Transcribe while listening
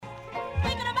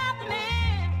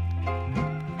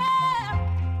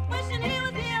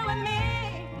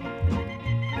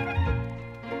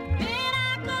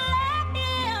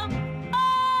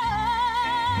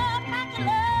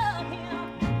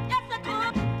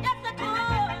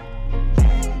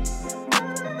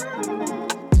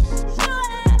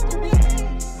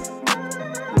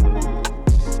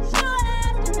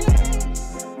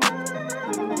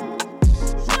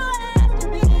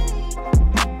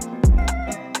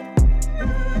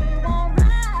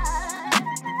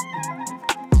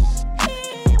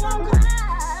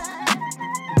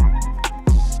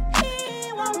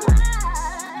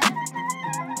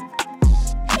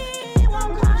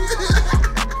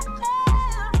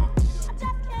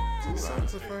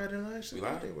It's a Friday night. We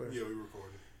live? Yeah, we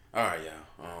recording. All right,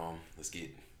 y'all. Let's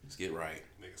get right.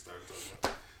 Nigga started talking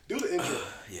about. Do the intro.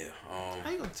 Yeah. How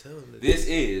you gonna tell him This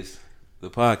is the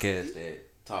podcast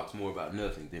that talks more about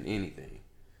nothing than anything.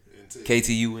 And titties.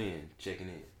 KTUN checking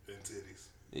in. And titties.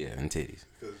 Yeah, and titties.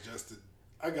 Because Justin,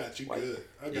 I got you Like, good.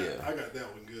 I got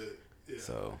that one good. Yeah.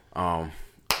 So,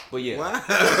 but yeah. Wow.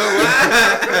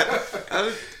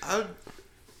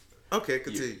 Okay,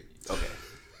 continue. Okay.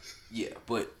 Yeah,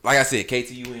 but like I said,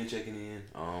 KTUN checking in.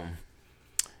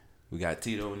 We got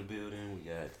Tito in the building. We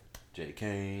got Jay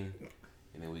Kane,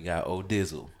 and then we got Old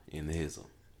Dizzle in the hizzle.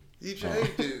 You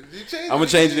changed it. I'm gonna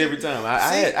change it every time. I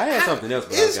had something else,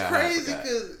 but it's I crazy forgot.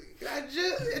 because I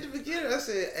just at the beginning I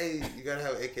said, "Hey, you gotta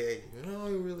have an AKA." You know,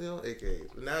 you really on AKA,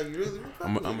 but now you really.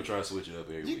 I'm gonna try to switch it up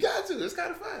every You week. got to. It's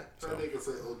kind of fun. That nigga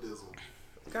say Dizzle.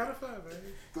 Kind of fun, man.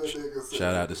 That nigga say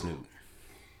Shout out to Snoop.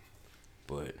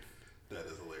 But that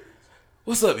is hilarious.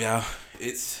 what's up, y'all?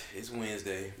 It's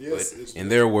Wednesday. Yes, but it's in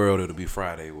their world, it'll be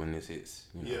Friday when this hits.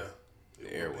 You know, Yeah.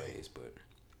 the airways. But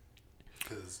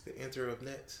Because The enter of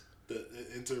nets. the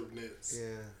internets.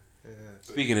 Yeah.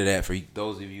 speaking of that, for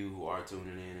those of you who are tuning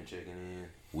in and checking in,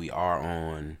 we are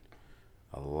on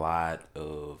a lot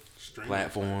of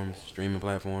streaming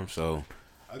platforms. So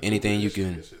anything you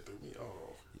can, That shit threw me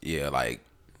off. yeah, like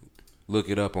look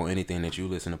it up on anything that you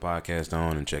listen to podcasts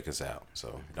on and check us out. So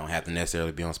you don't have to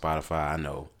necessarily be on Spotify. I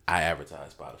know I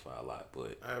advertise Spotify a lot,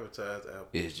 but I advertise Apple.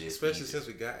 it's just Especially easier. since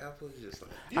we got Apple. It's just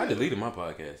like I deleted my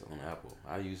podcast on Apple.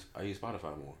 I use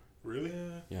Spotify more. Really?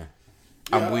 Yeah.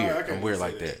 Yeah, I'm weird. I can't I'm weird say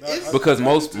like that. It's- Because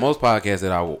most podcasts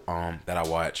that I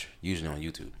watch usually on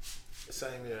YouTube.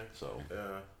 same here. So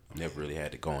Yeah. never really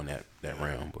had to go in that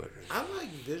realm, but I like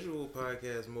visual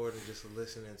podcasts more than just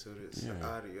listening to this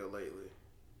audio lately.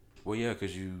 well, yeah,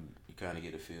 because you kind of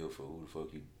get a feel for who the fuck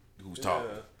who's talking.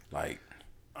 Like,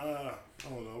 I don't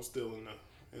know. I'm still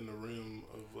in the realm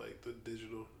of like the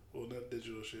digital, well, not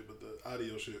digital shit, but the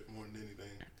audio shit more than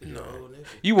anything. no,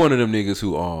 you one of them niggas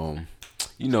who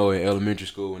you know, in elementary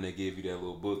school when they give you that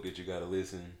little book that you gotta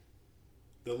listen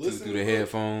through the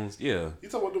headphones. Yeah, You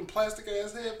talking about them plastic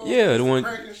ass headphones? yeah, the one,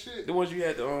 Cracking shit. the ones you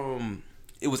had to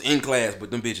it was in class, but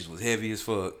them bitches was heavy as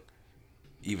fuck,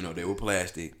 even though they were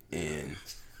plastic and.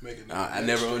 I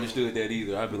never understood that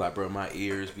either. I'd be like, bro, my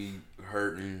ears be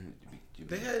hurting.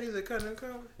 They had these at Continental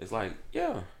College? It's like,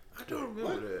 yeah. I don't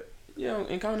remember that. Yeah,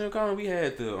 in Continental College we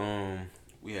had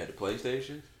the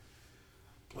PlayStation.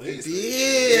 We did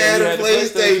We had had a the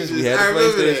PlayStation. We had I the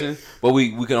remember PlayStation. that. But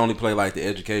we could only play like the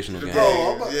educational games.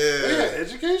 Bro, Yeah. they had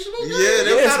educational games? Yeah,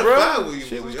 they Yes, kind bro. of fire when you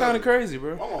Shit was young. kind of crazy,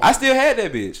 bro. Oh. I still had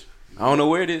that bitch. I don't know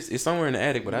where it is. It's somewhere in the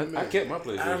attic, but I kept my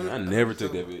PlayStation. I never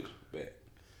took that bitch back.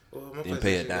 Well, my Didn't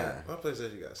pay a PlayStation dime. My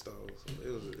PlayStation got stolen. So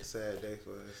it was a sad day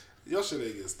for us. Your shit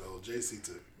ain't get stolen. JC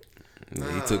took it.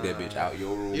 He took that bitch out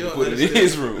your room You and don't put it in understand-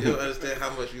 his room. You don't understand how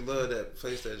much you love that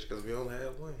PlayStation because we only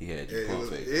had one. He had you Yeah, pump it was-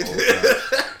 fake the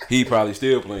whole time. He probably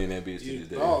still playing that bitch to You this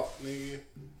day. thought, nigga.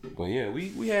 But yeah,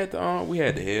 we had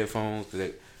the headphones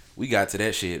because we got to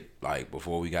that shit like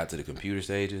before we got to the computer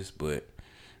stages. But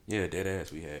yeah, dead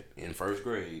ass. We had in first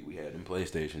grade we had them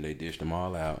PlayStation. They dished them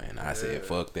all out, and I said,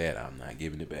 "Fuck that! I'm not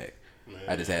giving it back." Man.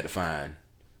 I just had to find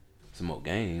some more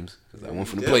games because I Yeah, went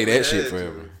from you to play that definitely shit had to.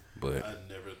 forever. But I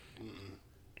never.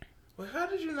 Well, how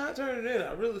did you not turn it in?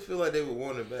 I really feel like they would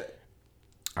want it back.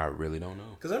 I really don't know.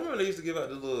 Because I remember they used to give out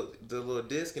the little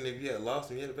disc, and if you had lost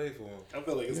them, you had to pay for them. I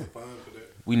feel like it's a fine for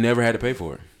that. We never had to pay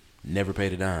for it. Never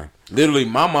paid a dime. Literally,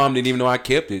 my mom didn't even know I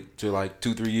kept it till like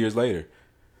 2-3 years later.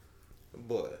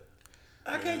 Boy,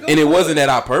 I can't go. And it for wasn't that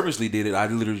I purposely did it. I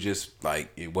literally just,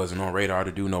 like, it wasn't on radar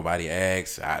to do. Nobody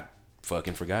asked. I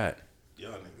fucking forgot.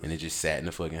 Y'all niggas. And it just sat in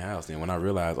the fucking house. Then when I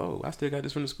realized, oh, I still got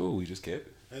this from the school, we just kept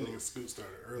it. That nigga Scoot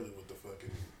started early with the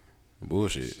fucking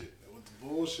Bullshit. shit. With the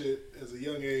bullshit as a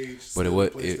young age. But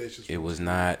PlayStation's it from was school.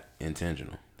 not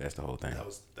intentional. That's the whole thing. That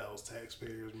was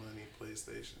taxpayers' money.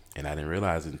 PlayStation. And I didn't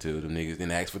realize it until the niggas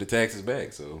didn't ask for the taxes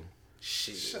back. So,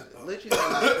 Shit. Shut up. Let you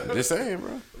have I'm just saying,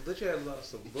 bro. let you have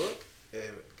lost a book and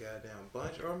goddamn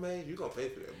bunch or made. You gonna pay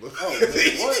for that book? Oh, man,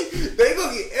 what? They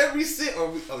gonna get every cent.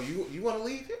 You want to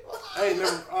leave it?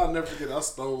 I'll never forget. I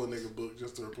stole a nigga book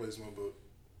just to replace my book.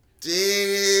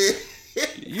 Damn.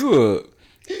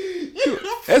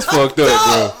 That's fucked up,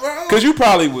 bro. bro. Cause you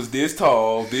probably was this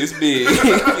tall, this big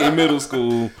in middle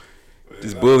school,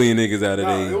 just bullying niggas out of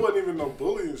Nah, it there. wasn't even no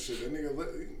bullying shit. That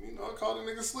nigga, I called a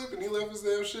nigga slipping. He left his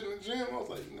damn shit in the gym. I was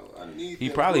like, I need. He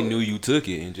that probably book. knew you took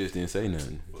it and just didn't say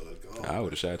nothing. Fuck off. I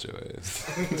would have shot your ass.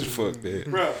 Fuck that.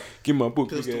 Bruh, Give my book.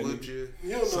 Pistol Big ass whipped nigga. you.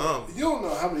 you don't know. Something. You don't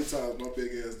know how many times my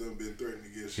big ass done been threatened to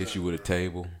get shot. Hit you with a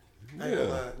table. I ain't gonna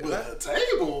lie. With a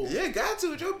table. Yeah, got to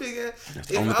with your big ass. That's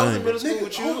If the I only was in thing. middle school Nigga,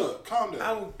 with you, hold up, calm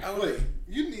down. I would. Wait,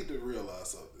 you need to realize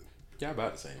something. Y'all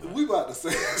about the same. Right? We about to say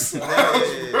something.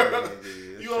 Yeah,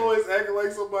 You always acting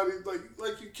like somebody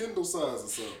like you Kendall size or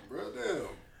something, bro. Damn.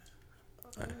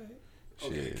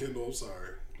 Okay, Shit. Kendall, I'm sorry.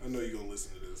 I know you're gonna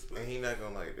listen to this, but And he not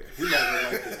gonna like that. he's not gonna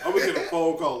like that. I'm gonna get a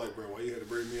phone call like, bro, why you had to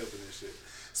bring me up in this shit?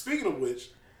 Speaking of which,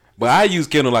 But I use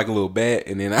Kendall like a little bat,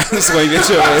 and then I swing at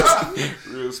your ass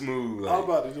real smooth. I'm Like,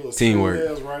 about to do a teamwork.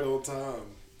 School Ass Right on Time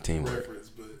Teamwork. reference,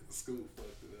 but school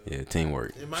fucked it up. yeah,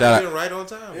 teamwork. It might Shout have been out, right on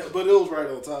time. Yeah, but it was right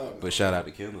on time. but shout out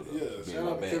to Kendall though. Yeah, for being shout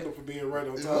my out to bat. Kendall for being right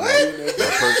on time. What? Doing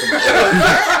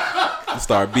that.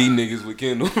 Start beating niggas with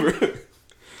Kendall, bro.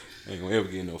 Ain't gonna ever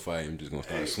get in no fight. I'm just gonna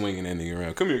start swinging that nigga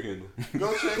around. Come here, Kendall.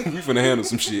 Go check. We finna handle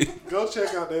some shit. Go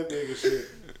check out that nigga shit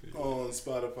on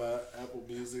Spotify, Apple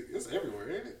Music. It's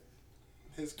everywhere, ain't it?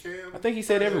 His cam. I think he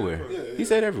said everywhere. Yeah, He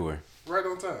said everywhere. right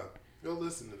on time. Go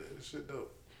listen to that. This shit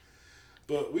dope.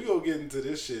 But we gonna get into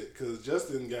this shit because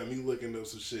Justin got me looking up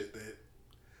some shit that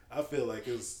I feel like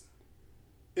is.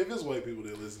 If it's white people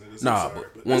that listen to this, Nah, I'm sorry,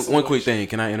 but it's some one white quick shit. thing.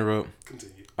 Can I interrupt?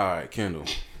 Continue. All right, Kendall.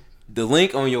 The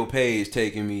link on your page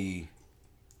taking me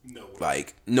No.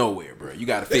 like nowhere, bro. You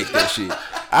gotta fix that shit.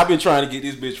 I've been trying to get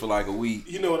this bitch for like a week.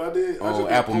 You know what I did? I On just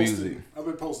been Apple posting- Music. I've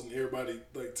been posting everybody,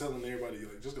 like telling everybody,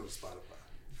 like just go to Spotify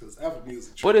because Apple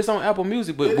Music. But it's on Apple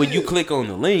Music. But It when you is. click on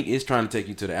the link, it's trying to take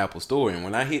you to the Apple Store. And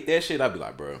when I hit that shit, I be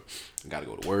like, bro, I gotta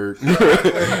go to work.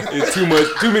 It's too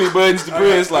many buttons to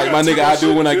press. I Like got my too nigga, I much do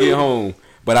shit when to I do. get home.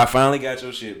 But I finally got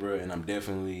your shit, bro, and I'm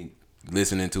definitely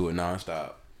listening to it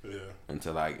nonstop Yeah.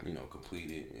 until I,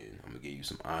 complete it. And I'm gonna give you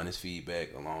some honest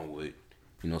feedback along with,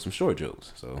 some short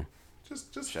jokes. So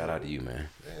Just shout out to you, man.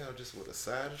 Damn, just with a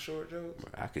side of short jokes.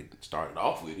 I could start it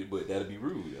off with it, but that'd be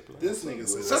rude. I'd be like, This nigga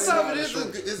said- Sometimes it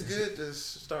Short is. It's good to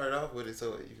start off with it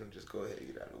so you can just go ahead and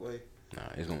get out of the way.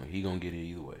 Nah, he gonna get it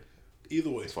either way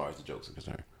either way. as far as the jokes are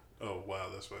concerned. Oh wow,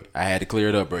 that's funny. I had to clear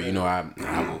it up, bro.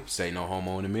 I will say no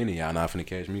homo in a minute. Y'all not finna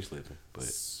catch me slipping. But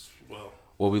Well,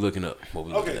 what we looking up?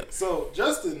 okay. So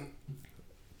Justin,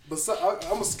 I'm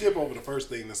gonna skip over the first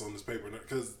thing that's on this paper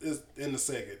because it's in the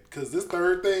second. Because this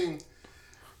third thing,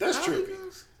 that's trippy.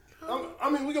 I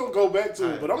mean, we gonna go back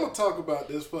to it, but I'm gonna talk about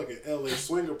this fucking LA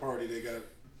swinger party that got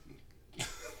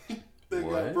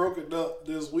What? broken up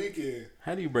this weekend.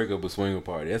 How do you break up a swinger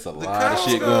party? That's a lot of cops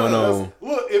shit go, going on.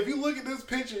 Look, if you look at this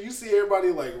picture, you see everybody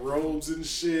like robes and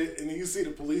shit, and then you see the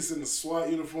police in the SWAT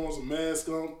uniforms with masks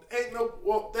on.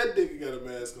 That nigga got a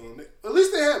mask on. At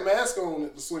least they had masks on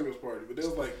at the swingers party, but they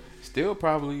was like, Still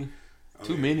probably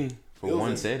too many it for was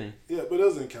one in- setting. yeah, but it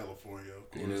was in California,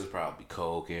 of course. And it was probably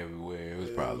coke everywhere. It was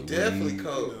Yeah, probably Definitely weed.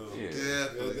 cold. Yeah.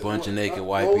 Definitely. Bunch of naked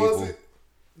white What was people. it?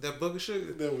 That Booger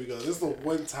Sugar. There we go. This is the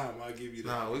one time I give you that.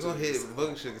 Nah, we're gonna hit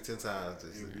Booger Sugar 10 times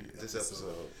this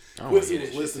episode. I don't wanna Quincy hear was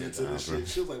that shit listening 10 to this times, bro. shit.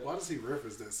 She was like, "Why does he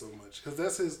reference that so much?" Because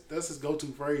that's his go-to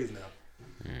phrase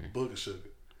now. Booger sugar.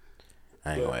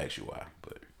 I ain't gonna ask you why,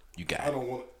 but you got I it. don't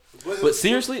want. But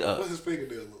seriously, what his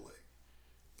fingernail look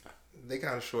like? They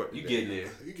kind of short. You today. getting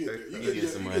there. You get there. You get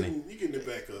some money. You getting it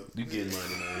back up. You getting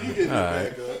money, man. You getting All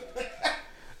it right. back up.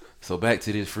 So back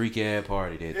to this freak ass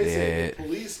party that They they said had. the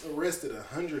police arrested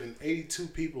 182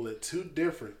 people at two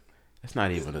different. That's not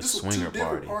even a This was swinger two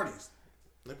different party. parties.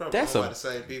 They probably That's owned a- by the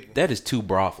same people. That is two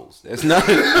brothels. That's not.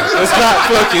 That's not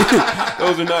fucking.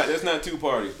 Those are not. That's not two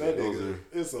parties. That Those nigga, are.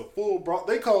 it's a full bro.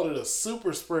 They called it a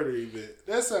super spreader event.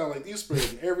 That sounds like you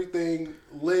spreading everything: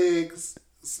 legs,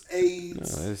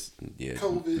 AIDS. No, that's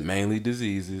COVID. mainly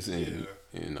diseases and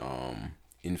Yeah.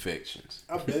 infections.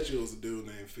 I bet you it was a dude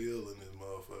named Phil in this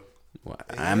motherfucker. Well,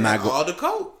 I'm not going. all the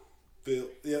coke. Phil,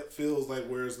 yep, Phil's like,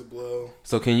 where's the blow?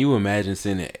 So can you imagine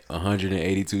sending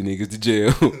 182 niggas to jail?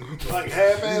 Like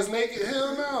half-ass naked?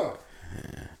 Hell no.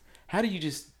 How do you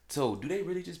just? So do they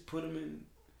really just put them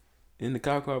in the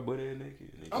cop car butt ass naked?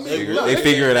 They, I just mean, figure, no, they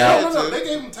figure it out. No, they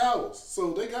gave him towels.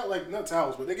 So they got like, not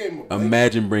towels, but they gave him a blanket.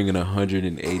 Imagine bringing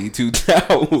 182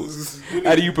 towels.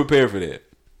 How do you prepare for that?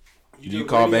 Do you get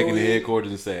call back in the radio in. headquarters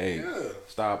and say, "Hey, Yeah.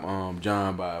 stop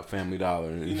John by Family Dollar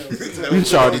and You know, and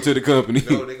charge it to the company"?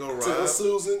 No, they gonna Tell rob.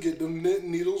 Susan, get them knit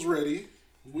needles ready.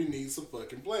 We need some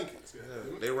fucking blankets. Yeah,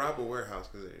 they rob a warehouse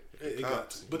because It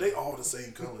got, but they all the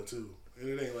same color too. And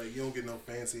it ain't like you don't get no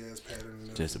fancy ass pattern. In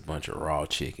them. Just a bunch of raw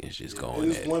chickens just And going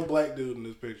there's at it. one black dude in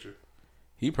this picture.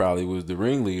 He probably was the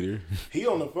ringleader. He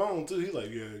on the phone too. He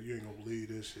like, yeah, you ain't gonna believe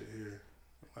this shit here.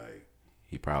 Like,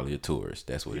 He probably a tourist.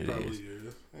 That's what he it probably is.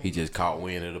 is. He just caught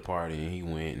wind of the party and he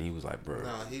went and he was like, "Bro,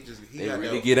 Nah, he they got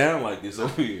really that, get down like this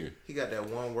over here." he got that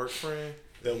one work friend.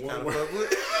 That he one kinda work-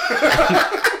 fuck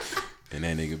with. And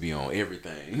that nigga be on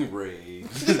everything. Rage.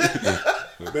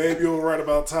 Babe, you were right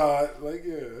about Todd. Like,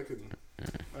 yeah, I can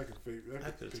could picture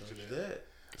touch that.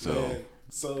 that.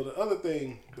 So the other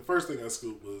thing, the first thing I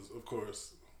scooped was, of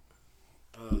course,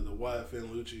 the Wyatt Finn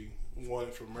Lucci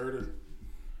wanted for murder.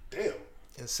 Damn.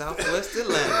 In Southwest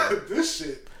Atlanta.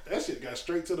 That shit got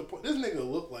straight to the point. This nigga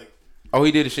looked like. Oh,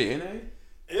 he did the shit in there?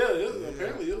 Yeah,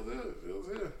 apparently it was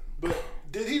there. But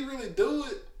did he really do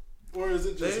it? Or is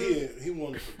it just he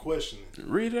wanted for questioning?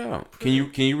 Read it out. Can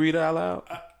you read it out loud?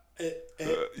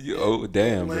 Oh,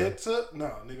 damn, Atlanta, no,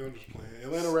 nigga, I'm just playing.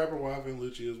 Atlanta rapper Wyatt Finn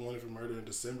Lucci is wanted for murder in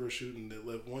December shooting that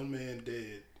left one man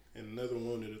dead and another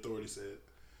wounded, authorities said.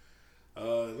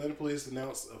 Atlanta police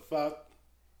announced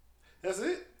that's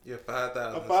it? Yeah,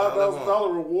 $5,000. A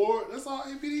 $5,000 reward? That's all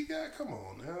APD got? Come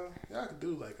on now. Y'all could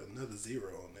do like another zero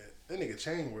on that. That nigga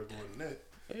chain worth more than that.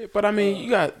 Hey, but I mean, you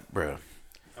got, bro.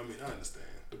 I mean, I understand.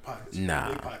 The pockets. Nah.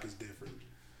 Their pockets different.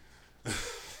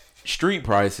 Street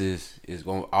prices is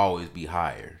going to always be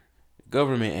higher.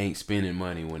 Government ain't spending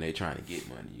money when they trying to get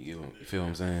money. You feel what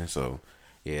I'm saying? So,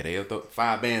 yeah, they'll throw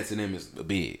 5 bands to them is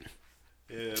big.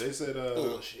 Yeah, they said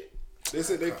Bullshit. They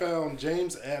said they found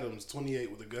James Adams, 28,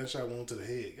 with a gunshot wound to the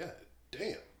head. God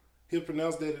damn. He was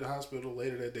pronounced dead at the hospital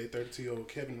later that day. 32-year-old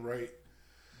Kevin Wright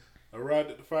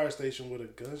arrived at the fire station with a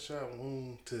gunshot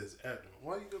wound to his abdomen.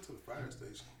 Why you go to the fire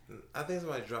station? I think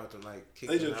somebody dropped him, like,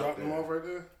 kicked They him just out dropped there. him off right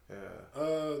there?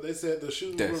 Yeah. They said the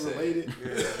shootings That's were sad. related.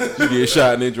 You get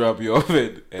shot and they drop you off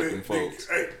at them folks.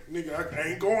 Hey, nigga, I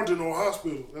ain't going to no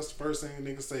hospital. That's the first thing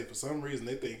niggas say. For some reason,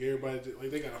 they think everybody like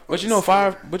they got a. But you know,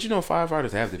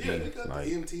 firefighters have to be Yeah, they got like.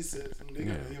 the EMT sets. They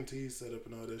got the EMT set up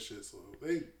and all that shit. So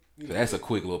they. You So that's a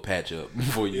quick little patch up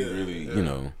before you really, you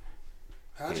know.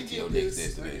 How'd you get to your get next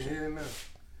this? I can destination. hear it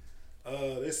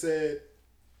now. They said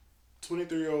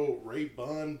 23-year-old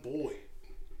Rayvon Boyd.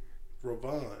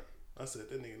 Ravon. I said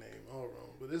that nigga name all wrong,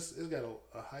 but it's got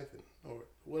a hyphen or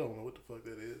I don't know what the fuck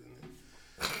that is.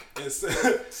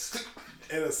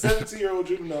 And a 17-year-old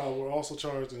juvenile were also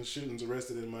charged in shootings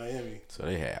arrested in Miami. So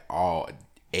they had all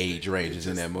age ranges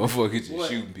in that motherfucker just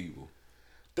What? shooting people.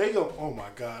 They go, oh my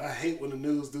God, I hate when the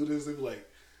news do this. They be like,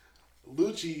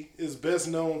 Lucci is best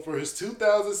known for his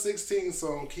 2016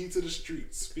 song "Key to the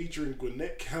Streets," featuring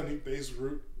Gwinnett County-based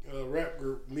rap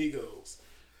group Migos.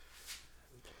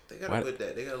 They gotta put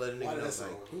that. They gotta let a nigga know,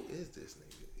 like, who is this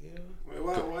nigga? You know?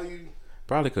 Why you?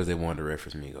 Probably because they wanted to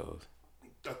reference Migos.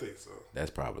 I think so.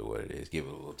 That's probably what it is. Give it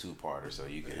a little 2-parter so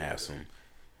you can have some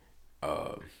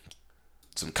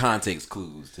context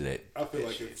clues to that. I feel that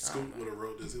like shit. if Scoop would have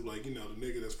wrote this, he'd be like, the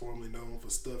nigga that's formerly known for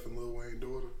stuffing Lil Wayne's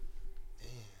daughter. Damn,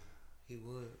 he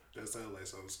would. That sounded like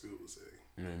something Scoop would say.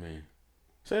 You know what I mean?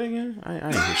 Say it again. I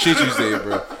ain't hear shit you said,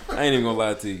 bro. I ain't even gonna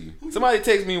lie to you. Somebody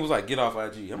texted me and was like, "Get off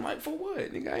IG." I'm like, "For what,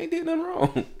 nigga? I ain't did nothing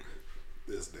wrong."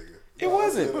 This nigga. It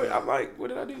wasn't, but I'm like, "What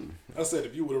did I do?" I said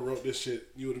if you would have wrote this shit,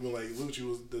 you would have been like, Lucci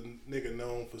was the nigga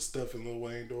known for stuffing Lil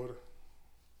Wayne's daughter.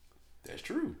 That's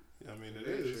true. I mean, it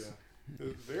is.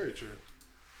 It's very true.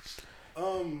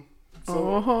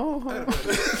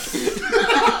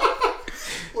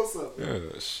 What's up, man?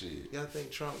 Oh shit. Y'all think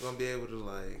Trump gonna be able to,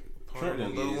 like,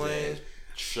 pardon Lil Wayne?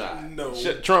 Shot. No.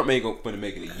 Trump ain't gonna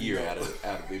make it a year out of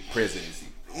the presidency.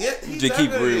 Yeah, he's To keep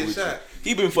not gonna real get with you, shot.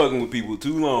 he been fucking with people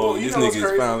too long. Well, you this know what's nigga's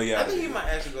crazy? finally I out. think he might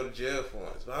actually go to jail for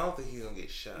once, but I don't think he's gonna get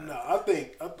shot. No, I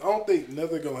don't think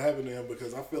nothing gonna happen to him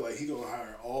because I feel like he gonna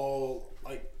hire a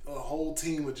whole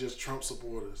team of just Trump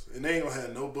supporters, and they ain't gonna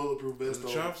have no bulletproof vest The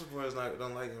on. Trump supporters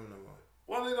don't like him no more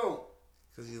Why they don't?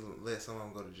 because he let some of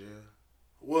them go to jail.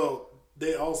 Well,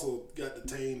 they also got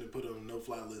detained and put on a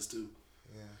no-fly list too.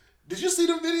 Yeah, Did you see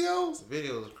the videos? the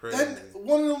videos are crazy. That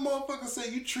one of them motherfuckers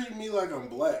said, "You treat me like I'm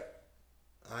black."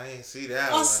 I ain't see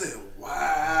that I one. said,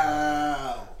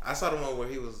 "Wow." I saw the one where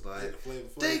he was like, Flavor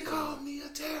Flav "They song. called me a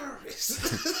terrorist."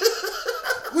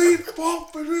 We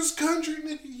fought for this country,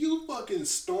 nigga. You fucking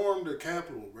stormed the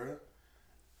Capitol, bro.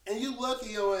 And you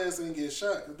lucky your ass didn't get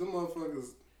shot because them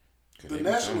motherfuckers. The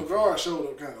National Guard showed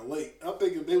up kind of late. I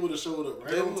think if they would have showed up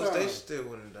right on time, They still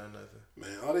wouldn't have done nothing.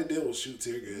 man, all they did was shoot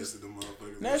tear gas at them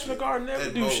motherfuckers. National Guard never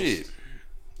At do most. shit.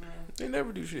 They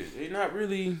never do shit. They not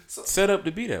really set up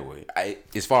to be that way.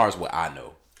 As far as what I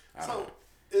know. I don't know.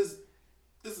 is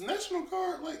the National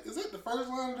Guard is that the first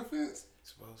line of defense?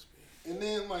 It's supposed to be. And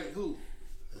then who?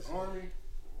 The Army.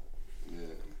 Yeah.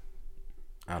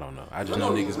 I don't know. I just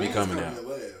know niggas be coming out. in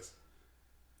last.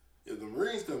 If the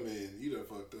Marines come in, you done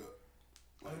fucked up.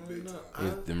 Like big time.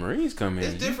 If the Marines come in,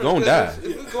 It's you different. gonna die.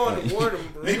 If we going to war, them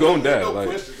You gonna die. no Like,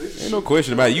 question. They just ain't no shoot.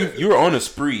 question about it. You're on a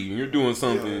spree. You're doing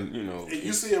something, you know. If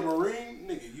you see a Marine,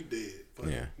 nigga, you dead. Fuck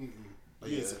Yeah. it.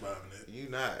 You ain't surviving that. You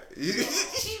not. You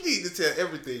need to tell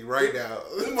everything right now.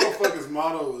 This motherfucker's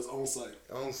motto is on site.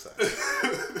 On site.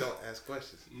 Don't ask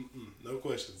questions. No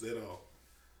questions at all.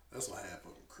 That's what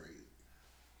happened. Crazy.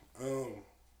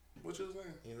 What you was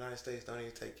saying? The United States don't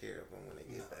even take care of them when they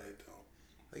get back. They don't.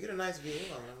 They get a nice view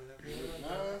on them.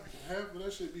 Half of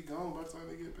that shit be gone by the time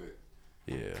they get back.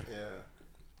 Yeah. Yeah.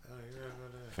 Oh, you're right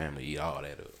about that. Family eat all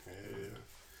that up. Yeah.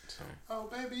 So. Oh,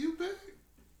 baby, you back?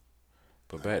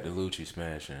 But back to Lucci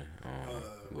smashing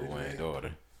Lil Wayne's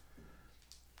daughter.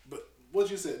 But what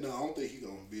you said, no, I don't think he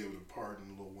gonna be able to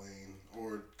pardon Lil Wayne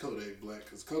or Kodak Black,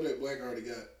 because Kodak Black already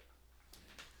got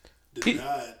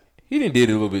denied. He done did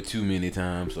it a little bit too many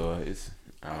times, so it's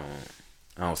I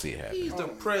don't see it happening. He's the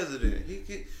president.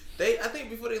 I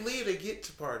think before they leave, they get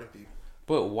to pardon people.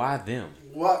 But why them?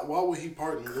 Why would he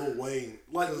pardon Lil Wayne?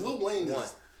 Like Lil Wayne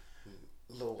is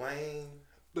Lil Wayne.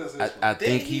 That's his fault. I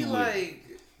think he would.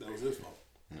 That was his fault.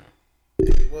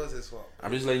 It was his fault.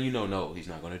 I'm just letting you know. No, he's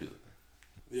not gonna do it.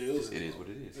 Yeah, It is what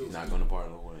it is. He's not gonna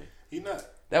pardon Lil Wayne. He not.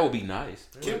 That would be nice.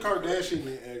 Kim Kardashian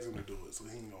didn't ask him to do it, so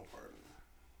he ain't gonna pardon him.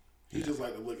 He just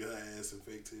like to look at her ass and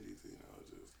fake titties, you know.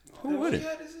 Just Who wouldn't? You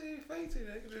had to see fake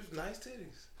titties. They could just nice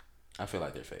titties. I feel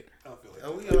like they're fake. I feel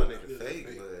like We all niggas fake,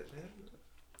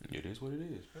 but It is what it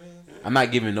is. I'm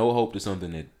not giving no hope to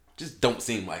something that just don't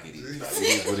seem like it is. It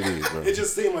is what it is, bro. it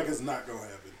just seemed like it's not gonna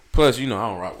happen. Plus, I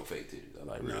don't rock with fake titties. I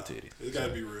like real titties. It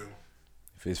gotta be real.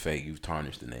 If it's fake, you've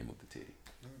tarnished the name of the titty.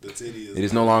 The titty is. It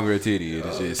is no longer a titty. It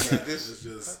is just. This is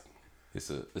just. It's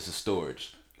a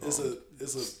storage. It's a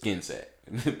skin sack.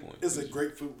 It's a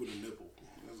grapefruit with a nipple.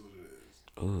 That's what it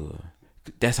is. Ugh.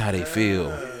 That's how they feel.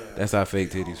 That's how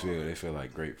fake titties feel. They feel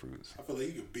like grapefruits. I feel like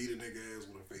you could beat a nigga ass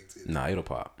with a fake titty. Nah, it'll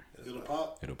pop. It'll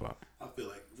pop. It'll pop. I feel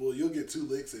like you'll get 2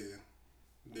 licks in.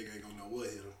 Nigga ain't gonna know what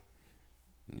hit him.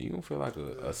 You gonna feel like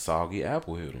a soggy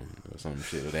apple hit him or some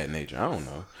shit of that nature. I don't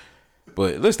know.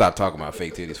 But let's stop talking about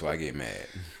fake titties before I get mad.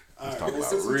 Let's talk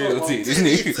about real titties,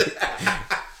 nigga.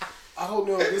 I don't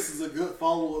know if this is a good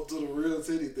follow up to the real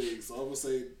titty thing. So I'm gonna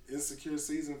say Insecure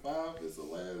season 5 is the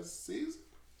last season.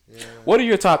 yeah. What are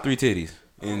your top 3 titties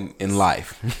in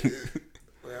life?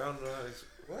 Well, I don't know how this.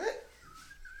 What?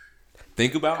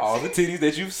 Think about all the titties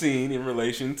that you've seen in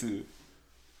relation to,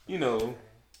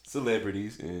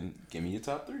 celebrities, and give me your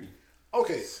top 3.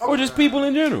 Okay. Or just people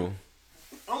in general.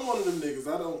 I'm one of them niggas.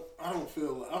 I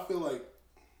feel like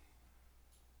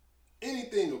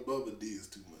anything above a D is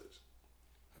too much.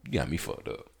 You got me fucked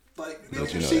up. Like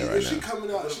Don't if she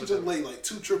coming out, she just lay like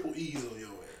 2 triple E's on your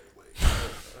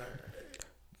ass.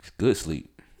 Like, Good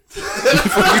sleep.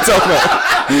 What you talking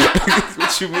about?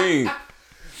 What you mean?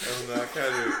 I don't know. I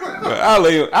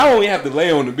kind of. I only have to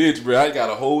lay on the bitch, bro. I got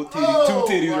a whole titty, 2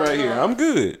 titties right here. I'm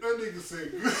good. that nigga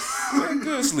said good.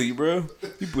 Good sleep, bro.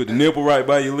 You put the nipple right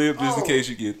by your lip just in case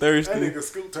you get thirsty. That nigga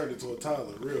Scoop turned into a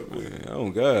toddler real quick. Man, oh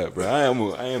God, bro.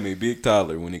 I am a big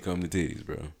toddler when it comes to titties,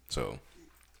 bro. So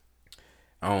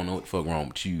I don't know what the fuck wrong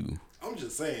with you. I'm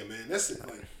just saying, man. That's it.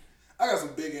 Like, I got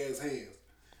some big ass hands,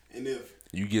 and if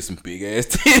you get some big ass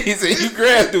titties and you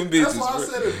grab them bitches, that's why bro. I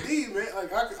said a D, man.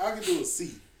 Like I could do a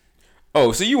C.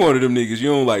 Oh, so you one of them niggas? You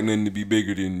don't like nothing to be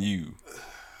bigger than you.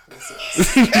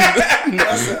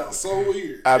 That sounds so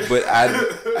weird. I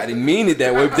didn't mean it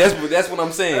that way. But that's what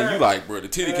I'm saying. You like, bro, the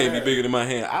titty can't be bigger than my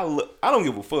hand. I don't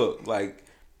give a fuck. Like,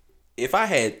 if I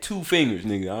had 2 fingers,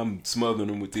 nigga, I'm smothering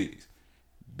them with titties.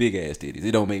 Big ass titties.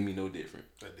 It don't make me no different.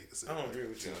 That nigga said I don't agree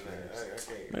with you on that. I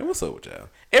can't. Man, what's up with y'all?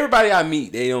 Everybody I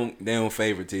meet, they don't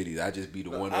favor titties. I just be the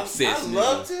one obsessed. I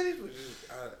love titties,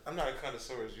 but I'm not a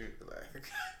connoisseur as you. Like,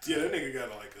 yeah, that nigga got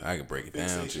like a I can break it down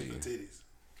to fixation you. for titties.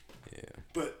 Yeah.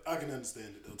 But I can understand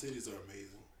it though. Titties are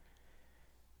amazing.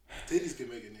 Titties can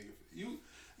make a nigga. You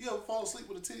ever fall asleep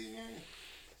with a titty in your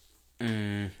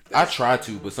hand? I try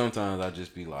to, but sometimes I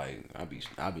just be like, I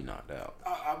be knocked out.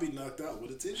 I'll be knocked out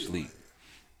with a titty. Sleep.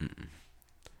 I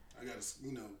gotta,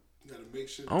 gotta make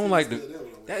sure. I don't like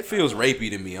that feels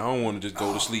rapey to me. I don't want to just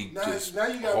go to sleep now just you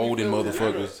gotta holding be feeling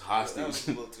motherfuckers that was a hostage.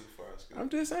 little too far. I'm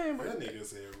just saying, bro. That nigga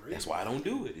said rape. That's why I don't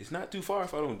do it. It's not too far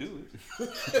if I don't do it.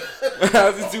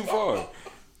 How's it too far?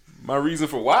 My reason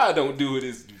for why I don't do it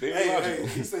is very logical.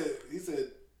 He said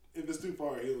if it's too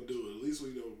far, he'll do it. At least we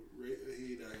know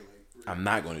he not like. I'm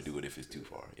not going to do it if it's too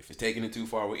far. If it's taking it too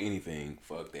far with anything,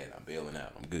 fuck that. I'm bailing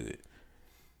out. I'm good.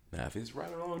 Now, if it's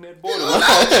right along that borderline.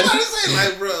 I was say,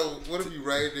 like, bro, what if you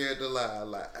right there at the line?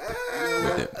 Like,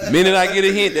 The minute I get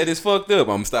a hint that it's fucked up,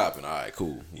 I'm stopping. All right,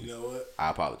 cool. You know what? I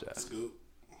apologize. Scoop,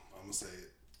 I'm gonna say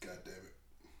it. God damn it,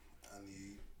 I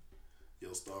need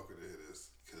your stalker to hear this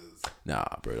because Nah,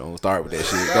 bro, don't start with that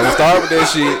shit. Don't start with that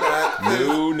shit.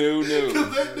 No.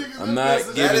 I'm not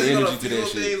giving energy to that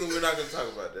shit. We're not gonna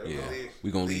talk about that. Yeah,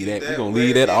 we gonna leave that. We gonna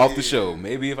leave that off the show.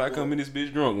 Maybe if I come in this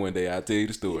bitch drunk one day, I'll tell you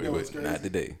the story, but not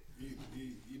today.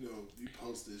 You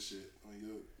post this shit on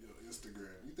your Instagram.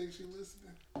 You think she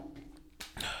listening?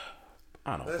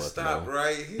 I don't. Let's fucking stop know.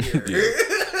 right here.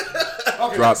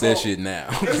 Okay, Drop so that shit now.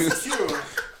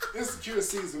 Insecure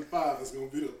season 5 is gonna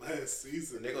be the last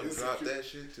season. And they're gonna drop that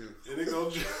shit too. And they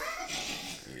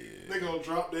gonna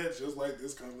drop that just like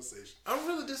this conversation. I'm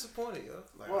really disappointed, yo.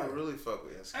 Like, Why? I really fuck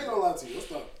with Insecure. I ain't gonna lie to you. I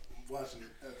stopped watching it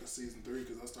after season 3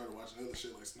 because I started watching other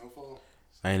shit like Snowfall.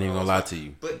 I ain't even gonna lie to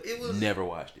you. But it was Never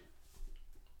watched it.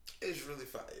 It's really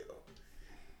fire, yo.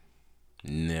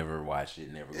 Never watched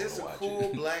it. Never gonna It's a watch cool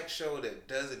it. black show that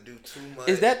doesn't do too much.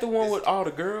 Is that the one with all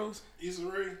the girls? Issa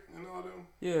Rae and all them.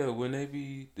 Yeah, when they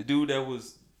be the dude that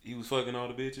was fucking all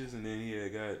the bitches and then he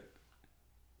had got.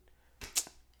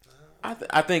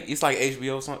 I think it's like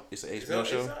HBO. It's an HBO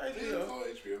show. It's on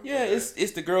HBO. Yeah,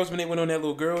 it's the girls when they went on that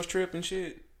little girls trip and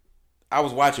shit. I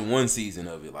was watching one season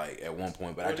of it like at one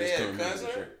point, but I just couldn't remember the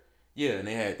shit. Yeah, and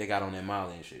they got on that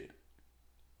Molly and shit.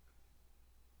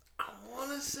 I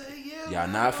wanna say yeah. Y'all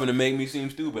not finna make me seem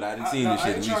stupid. I didn't see this shit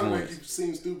at least I ain't trying to make once. you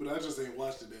seem stupid. I just ain't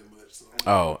watched it that much. So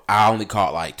Oh, I only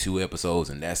caught like 2 episodes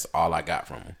and that's all I got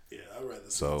from them. yeah, I'd rather see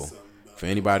So something about for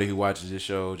anybody who watches this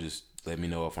show, just let me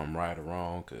know if I'm right or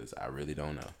wrong because I really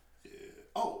don't know. Yeah.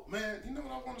 Oh man, you know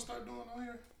what I want to start doing on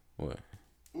here? What?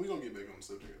 We gonna get back on the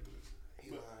subject after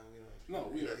this. No,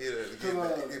 we are.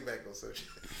 Get back on subject.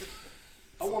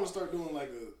 I want to start doing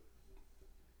like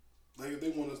if they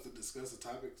want us to discuss a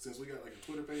topic, since we got like a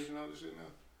Twitter page and all this shit now.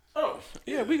 Oh,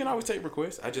 yeah, we can always take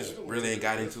requests. I just really ain't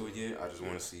got into it yet. I just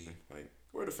want to see like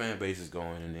where the fan base is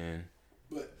going and then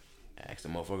But ask the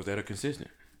motherfuckers that are consistent.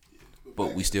 yeah,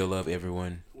 But we still love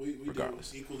everyone we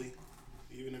regardless. do equally,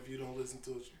 even if you don't listen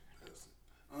to it.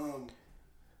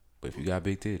 But if you got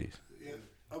big titties, Yeah.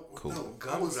 Cool. No,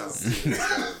 Gumdrop.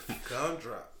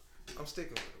 Gumdrop. I'm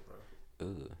sticking with it, bro.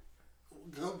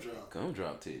 Gumdrop.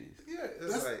 gumdrop titties. Yeah,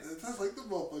 it's That's like the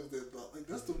motherfuckers that thought like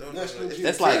that's the No, national. it's-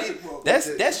 That's Geographic like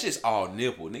motherfuckers. that's just all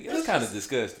nipple, nigga. That's kind of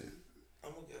disgusting.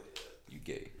 I'm gonna get it. You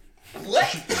gay?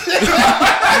 What?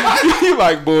 You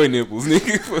like boy nipples,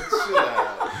 nigga? Shit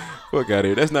out. Fuck out of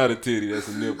here. That's not a titty. That's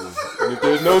a nipple. And if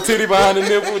there's no titty behind the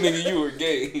nipple, nigga, you are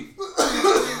gay.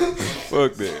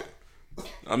 Fuck that.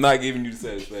 I'm not giving you the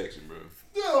satisfaction, bro.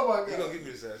 Oh my You god. gonna give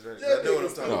me the satisfaction? Yeah, I know what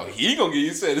I'm talking No, about. he gonna give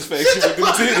you satisfaction with them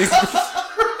titties.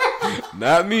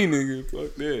 Not me, nigga.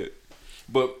 Fuck that.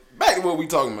 But back to what we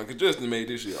talking about, cause Justin made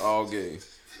this shit all gay.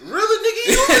 Really, nigga?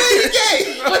 You really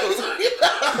gay?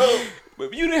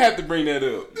 But you didn't have to bring that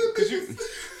up, cause you.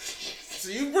 So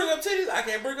you bring up titties? I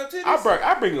can't bring up titties?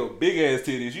 I bring up big ass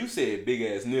titties. You said big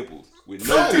ass nipples with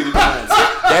no titty behind it.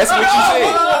 That's what you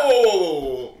said.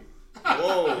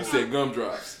 Whoa. You said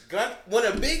gumdrops. When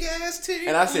a big ass titty?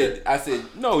 And I said,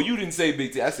 no, you didn't say big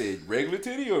titty. I said regular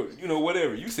titty or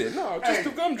whatever. You said no, just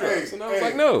the gumdrops. And I was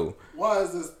like, no. Why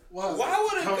is this? Why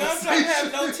would a gumdrop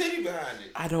have no titty behind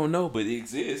it? I don't know, but it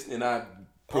exists, and I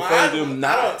prefer them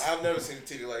not. I've never seen a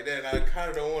titty like that, and I kind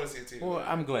of don't want to see a titty. Well, like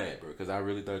that. I'm glad, bro, because I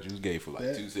really thought you was gay for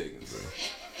like 2 seconds, bro.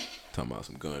 Talking about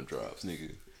some gumdrops,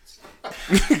 nigga.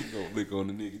 Gonna lick on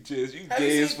the nigga chest. You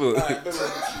gay as fuck.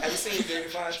 Have you seen Jada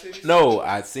Five titties? No,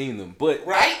 I've seen them, but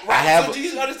Right. I have. So do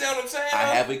you understand what I'm saying? I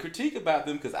have a critique about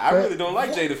them because I really don't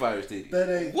like Jada Fire's titties. That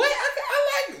ain't. What?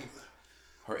 I like them.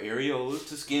 Her areola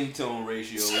to skin tone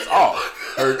ratio is off.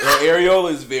 Her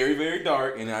areola is very, very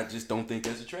dark, and I just don't think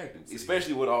that's attractive.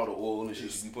 Especially with all the oil and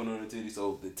shit she be putting on her titty.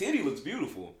 So the titty looks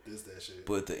beautiful, This that shit.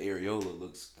 but the areola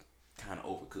looks kind of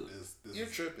overcooked. This You're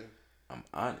is, tripping. I'm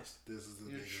honest. this is the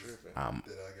You're niggas tripping. I'm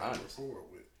that I got honest. rapport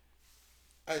with.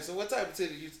 Alright, so what type of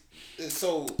titty you?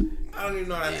 So I don't even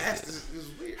know how to ask this. This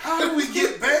is weird. How do we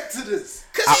get back to this?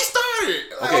 Cause he started.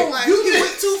 Okay. Like, he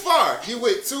went too far. He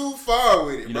went too far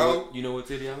with it, You bro. know what? You know what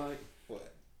titty I like?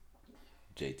 What?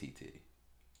 JT titty.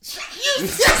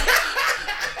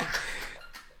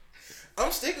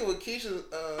 I'm sticking with Keisha.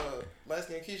 Light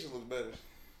skin Keisha looks better.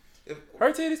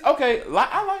 Her titties, okay.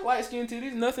 I like light skin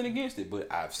titties. Nothing against it, but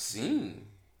I've seen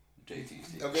JT's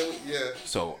titties, Okay, yeah.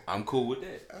 so I'm cool with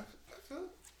that. I feel it.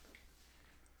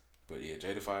 But yeah,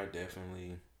 Jada Fire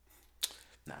definitely.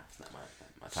 Nah, it's not my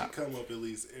She top. come up at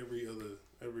least every other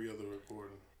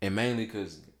recording. And mainly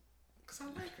because Cause I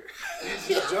like her.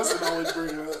 Justin always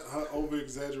bring her over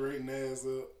exaggerating ass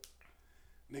up.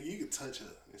 Nigga, you can touch her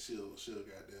and she'll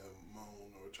goddamn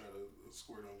moan or try to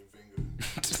squirt on your finger.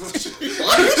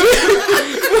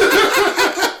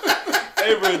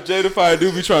 hey bro, Jada Fire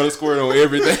do be trying to squirt on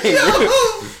everything.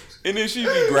 And then she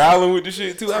be growling with the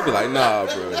shit too. I be like, nah,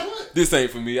 bro, this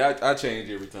ain't for me. I change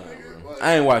every time, bro.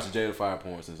 I ain't watched Jada Fire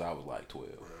porn since I was like 12.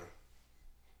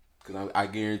 Cause I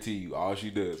guarantee you, all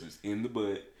she does is in the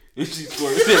butt and she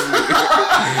squirts everywhere.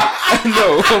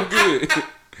 No, I'm good.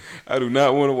 I do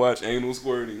not want to watch anal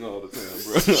squirting all the time,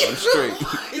 bro. I'm straight.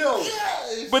 Yo,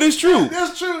 but it's true.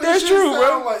 That's true. That's true,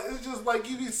 bro. Like, it's just like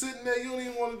you be sitting there, you don't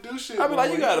even want to do shit. I be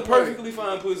like, you got a like, perfectly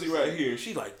fine pussy right here.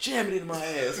 She like jamming it in my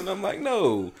ass, and I'm like,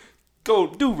 no, go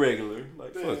do regular.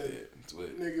 Like, fuck that.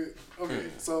 But, nigga. Okay,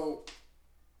 so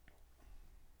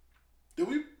did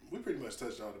we pretty much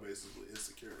touched all the bases with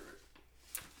Insecure, right?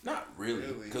 not really,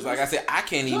 because like I said, I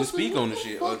can't even speak on the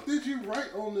shit. What the fuck did you write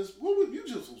on this? What would you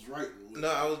just was writing? With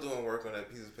No, I was doing work on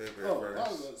that piece of paper at first.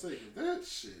 I was about to say that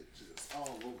shit just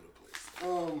all over the place.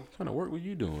 What kind of work were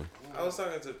you doing? I was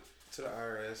talking to the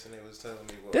IRS and they was telling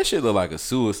me what. That shit look like a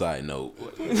suicide note.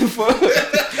 What the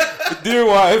fuck? Dear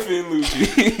wife and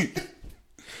Lucy.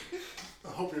 I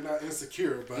hope you're not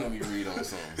insecure about Let me read on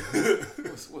something.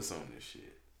 What's on this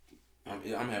shit?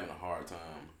 I'm having a hard time.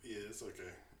 Yeah, it's okay.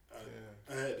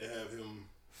 I had to have him.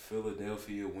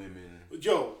 Philadelphia women.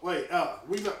 Yo, wait,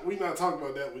 we not talking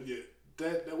about that one yet.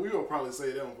 That we will probably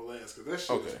say that one for last because that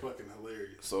shit is fucking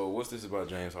hilarious. So what's this about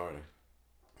James Harden?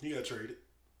 He got traded.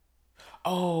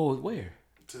 Oh, where?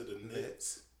 To the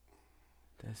Nets.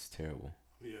 That's terrible.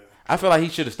 Yeah. I feel like he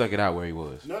should have stuck it out where he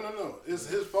was. No. It's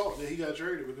his fault that he got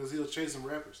traded because he was chasing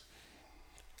rappers.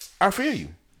 I feel you.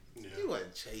 Yeah. He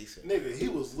wasn't chasing. Nigga, he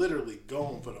was literally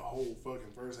gone for the whole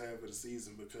fucking first half of the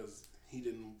season because he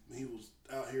was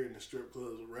out here in the strip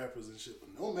clubs with rappers and shit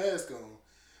with no mask on,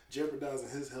 jeopardizing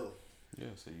his health. Yeah,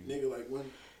 Nigga, like when.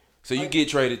 So you get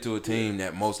traded to a team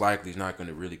that most likely is not going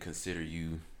to really consider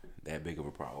you that big of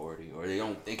a priority, or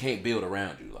they can't build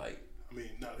around you. Like, I mean,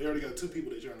 no, they already got two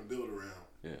people they're trying to build around.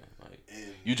 Yeah, like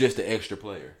and you just the extra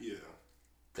player. Yeah,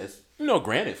 that's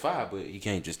granted fine, but he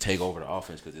can't just take over the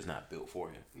offense because it's not built for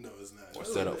him. No, it's not. Or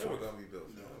set up for him. Gonna be built.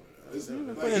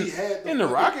 Like he had in the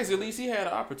Rockets, at least he had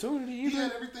an opportunity. He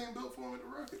had everything built for him at the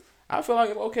Rockets. I feel like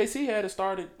if OKC had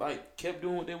started, like, kept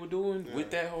doing what they were doing with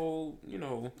that whole,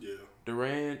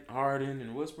 Durant, Harden,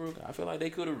 and Westbrook, I feel like they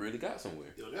could have really got somewhere.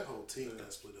 Yo, that whole team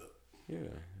got split up. Yeah,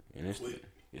 and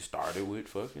it started with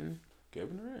fucking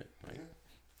Kevin Durant, like,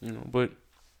 but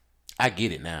I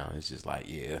get it now. It's just like,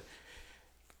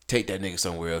 take that nigga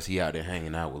somewhere else. He out there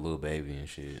hanging out with Lil Baby and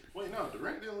shit. Wait, no,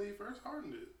 Durant didn't leave first.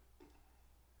 Harden did.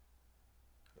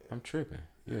 I'm tripping.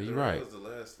 Yeah, you're right. Was the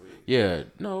last league. Yeah,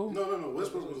 no.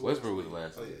 Westbrook was the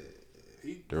last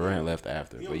league. Durant left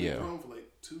after, he but yeah. Home for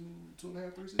like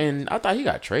 2.5, 3 seasons. And I thought he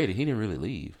got traded. He didn't really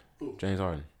leave. Who? James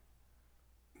Harden.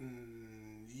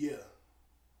 Yeah.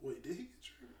 Wait, did he get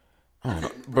traded? I don't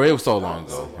know, bro. It was so long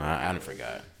ago. I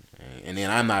forgot. And then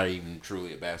I'm not even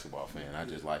truly a basketball fan. I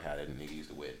just like how that nigga used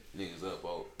to wet niggas up.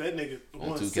 That nigga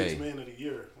won 2K. 6 Man of the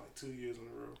Year like 2 years in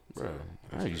a row.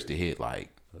 Bro, I used to hit like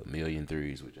 1,000,000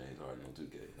 threes with James Harden on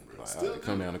 2K. Like, I would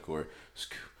come down the court,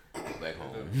 go back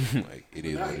home. Like, it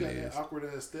is now what he it got is. that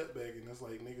awkward ass step back, and that's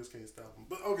like niggas can't stop him.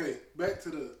 But okay, back to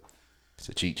the. It's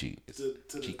a cheat sheet. It's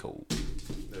a cheat code.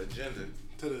 The agenda.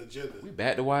 To the agenda. We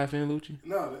back to YFN Lucci?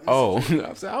 No. I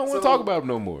don't want to talk about him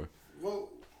no more. Well,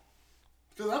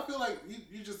 because I feel like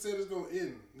you just said it's gonna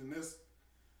end, and that's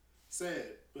sad.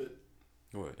 But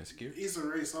what? Insecure? Issa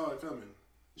Rae saw it coming.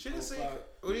 She didn't see.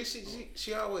 Well,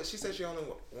 she said she only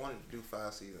wanted to do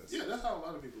 5 seasons. Yeah, that's how a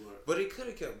lot of people are. But it could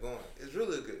have kept going. It's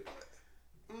really good.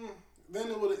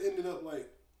 Then it would have ended up like,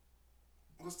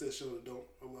 what's that show that don't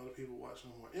a lot of people watch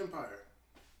no more? Empire.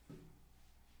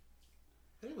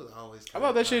 It was always. I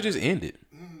thought that shit just ended.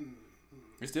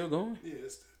 It's still going? Yeah,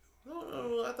 it's still.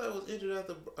 No, I thought it was injured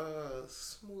after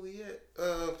Smollett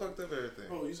fucked up everything.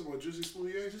 Oh, you talking about Juicy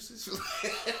Smollett?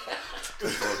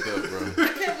 Fucked up, bro. I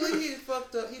can't believe he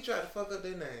fucked up. He tried to fuck up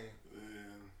their name.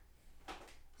 Man.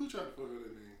 Who tried to fuck up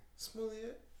their name?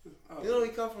 Smollett. Oh. You know he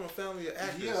come from a family of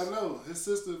actors. Yeah, I know. His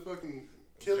sister fucking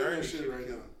killing that shit right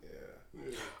now.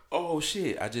 Yeah. Oh,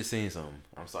 shit. I just seen something.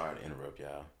 I'm sorry to interrupt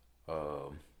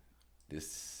y'all.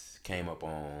 This came up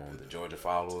on the Georgia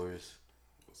Followers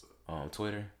on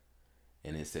Twitter.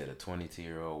 And it said a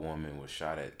 22-year-old woman was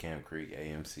shot at Camp Creek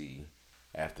AMC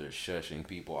after shushing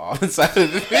people all inside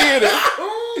of the theater.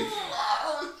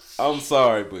 I'm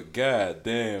sorry, but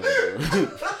goddamn, bro.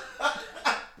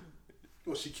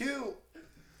 Well, she killed.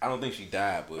 I don't think she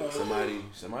died, but somebody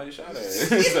shot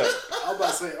her. I'm about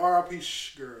to say R.I.P.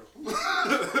 Girl.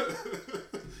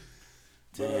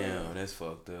 Damn, that's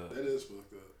fucked up. That is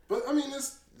fucked up. But I mean,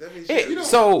 That means It- You don't,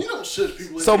 So- you don't shush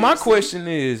people. So in my the question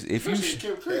is, if you,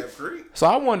 Kim Creek. so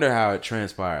I wonder how it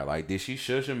transpired. Like, did she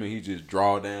shush him and he just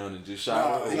draw down and just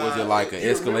shot her, or was it like an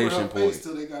escalation point?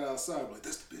 Till they got outside, like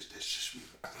that's the bitch that shushed me.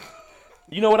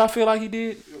 You know what I feel like he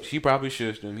did? She probably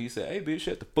shushed him. He said, "Hey, bitch,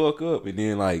 shut the fuck up," and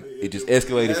then like it just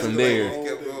escalated from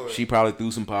there. She probably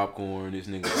threw some popcorn. This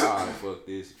nigga, alright, fuck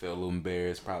this. He felt a little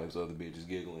embarrassed. Probably was other bitches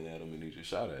giggling at him, and he just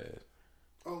shot her ass.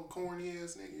 Oh, corny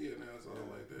ass nigga. Yeah, now it's all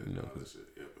like that. You know, all that shit.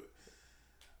 Yeah, but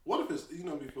what if it's be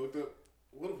fucked up?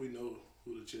 What if we know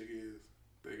who the chick is?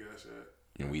 They got shot.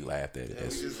 And we laughed at it. We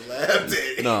That's just laughed at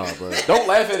it. nah, bro. Don't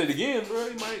laugh at it again, bro.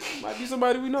 It might be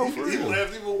somebody we know for He real.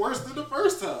 laughed even worse than the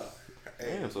first time.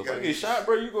 Damn. So if I get shot,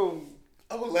 bro, you go.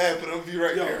 I would laugh at him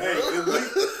right Yo, there. hey, if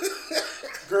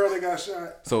we, girl that got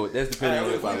shot. So that's depending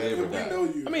on if I live or If we die. know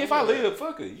you, I mean, if I live,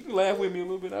 fuck it. You can laugh with me a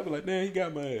little bit. I'll be like, damn, he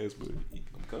got my ass, but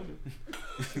I'm coming.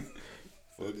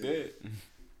 Fuck that.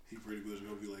 he pretty much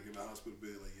gonna be like in the hospital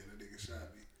bed, like, yeah, that nigga shot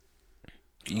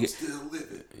me. You, I'm still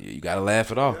living. you gotta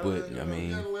laugh it off, but I You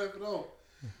mean, gotta laugh it off.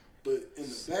 But in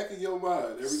the back of your mind,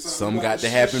 every time Some you got the to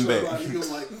happen shit back. out, you go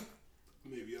like,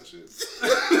 maybe I should.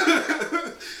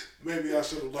 Maybe I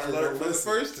should have learned Learned that for the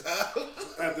lesson first time.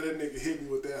 after that nigga hit me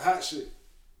with that hot shit.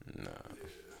 nah,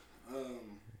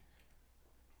 Um,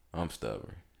 I'm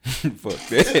stubborn. Fuck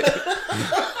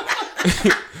that.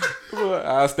 Bro,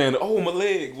 I stand. Oh, my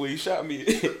leg. Where he shot me.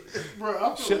 bro,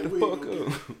 I feel Shut like the fuck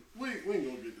up. We ain't gonna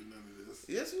get to none of this.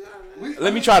 Yes, you are, man.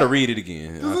 Let me try to read it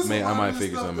again. This is a I lot might of this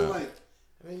figure stuff something that, out. like,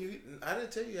 I mean, I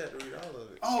didn't tell you had to read all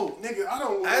of it. oh, nigga, I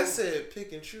don't. I said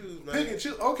pick and choose, man. pick and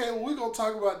choose. Okay, well, we're gonna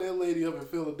talk about that lady up in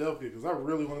Philadelphia because I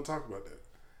really want to talk about that.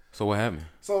 So what happened?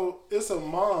 So it's a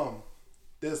mom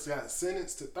that's got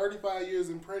sentenced to 35 years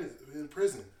in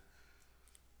prison,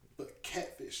 but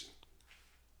catfishing.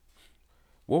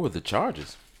 What were the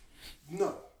charges?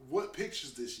 No, what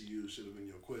pictures did she use should have been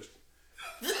your question.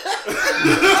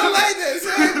 I like that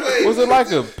segue. Was it like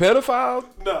a pedophile?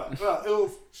 No,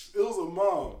 it was a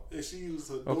mom and she used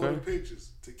her daughter Okay. pictures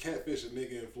to catfish a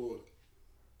nigga in Florida.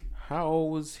 How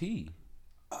old was he?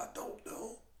 I don't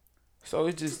know. So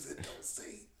it just It don't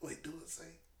say. Wait, do it say?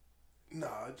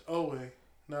 Nah. Oh wait.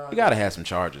 Nah. you gotta have some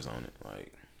charges on it.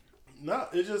 Like Nah.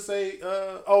 It just say.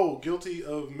 Guilty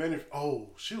of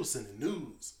she was sending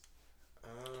nudes.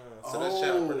 So that's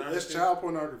child pornography. That's child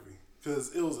pornography.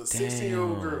 Because it was a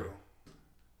 16-year-old Damn. girl.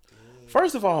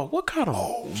 first of all, what kind of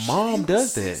mom she does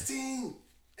was that? 16,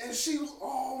 and she was.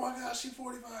 Oh my God, she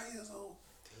 45 years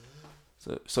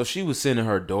old. So she was sending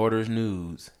her daughter's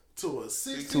nudes To a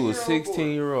 16. to a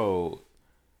 16-year-old.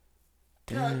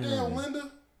 Goddamn,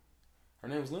 Linda. Her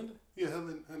name was Linda. Yeah,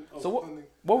 So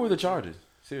what were the charges?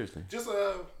 Seriously. Just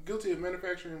guilty of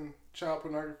manufacturing child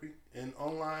pornography and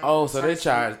online. Oh, so they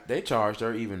sites. charged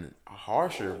her even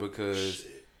harsher because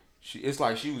it's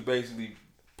like she was basically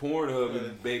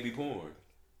Pornhub baby porn.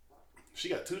 She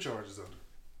got 2 charges on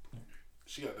her.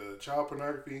 She got the child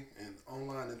pornography and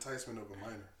online enticement of a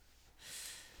minor.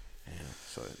 Yeah,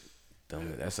 so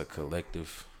that's a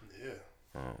collective.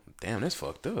 Yeah. Damn, that's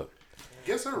fucked up.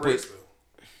 Guess her race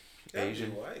though.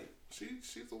 Asian. White.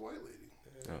 She's a white lady.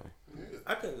 Oh. Yeah.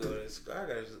 I couldn't go to school. I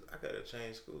gotta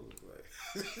change schools.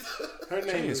 Like, Her name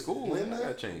Change is school. I Linda.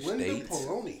 gotta change Linda states.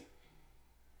 Poloni.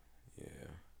 Yeah.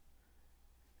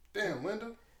 Damn,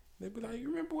 Linda. They be like, you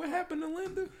remember what happened to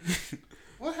Linda?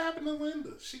 What happened to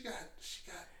Linda? She got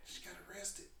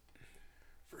arrested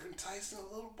for enticing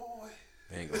a little boy.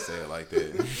 They ain't gonna say it like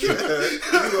that. you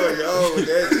like, oh,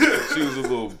 that. She was a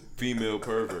little female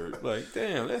pervert. Like,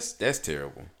 damn, that's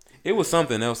terrible. It was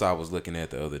something else I was looking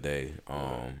at the other day.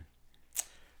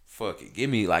 Fuck it. Give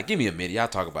me a minute. Y'all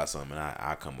talk about something and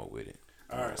I'll come up with it.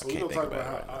 All right, so we're gonna talk about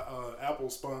how Apple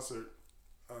sponsored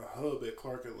a hub at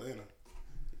Clark Atlanta.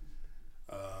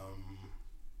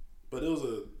 But it was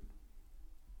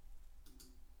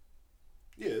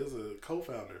a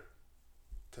co-founder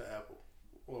to Apple.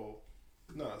 Well,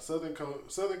 no, Southern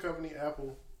Company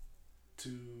Apple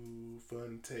to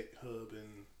fund tech hub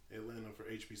in Atlanta for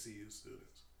HBCU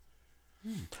students.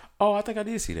 Oh, I think I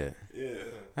did see that. Yeah.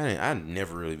 I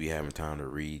never really be having time to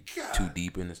read too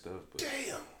deep into stuff. But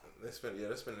Damn. They spent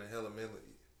a hell of million.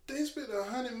 They spent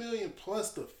 $100 million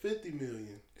plus the $50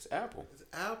 million it's Apple. It's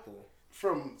Apple.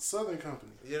 from Southern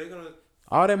Company. Yeah, they're gonna.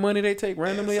 All that money they take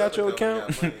randomly out your Southern account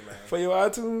Company got money, man. for your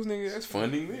iTunes, nigga, that's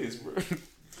funding this, bro.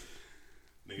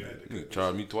 Nigga had to Nigga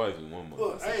charged me twice in 1 month.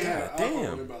 Look, I ain't had an God iPhone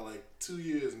damn. in about like 2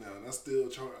 years now, and I still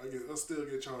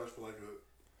get charged for like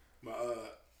my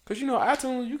Cause you know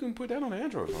iTunes, you can put that on the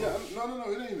Android phone. yeah,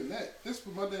 no, it ain't even that. This for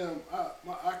my damn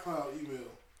my iCloud email,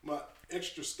 my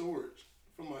extra storage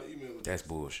from my email. That's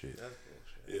bullshit. That's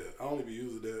bullshit. Yeah, I don't even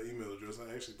use their email address.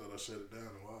 I actually thought I shut it down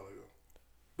a while ago.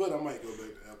 But I might go back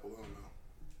to Apple. I don't know.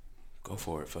 Go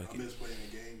for it. Fuck I it. miss playing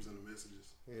the games and the messages.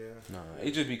 Yeah. Nah,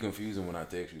 it just be confusing when I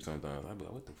text you sometimes. I be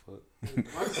like, what the fuck?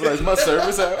 I'm like, is my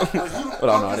service out? But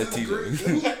I know that's Who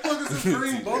TJ. the fuck is this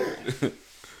green bubble?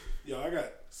 Yo, I got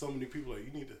so many people like,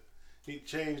 you need to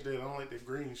change that. I don't like that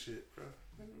green shit, bro.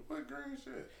 What green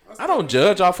shit? I don't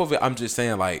judge off of it. I'm just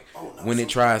saying, like, when it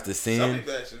tries to Some send.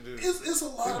 people actually do. It's a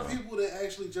lot of people that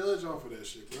actually judge off of that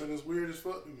shit, bro. And it's weird as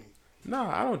fuck to me.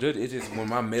 Nah, I don't judge. It's just when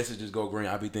my messages go green,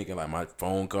 I be thinking like my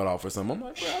phone cut off or something. I'm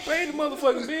like, bro, I paid the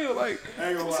motherfucking bill. Like, I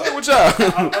ain't gonna what's lie. up with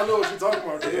y'all? I know what you're talking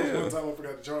about. Cause there was one time I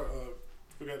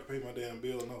forgot to pay my damn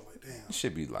bill, and I was like, damn. It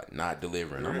should be like not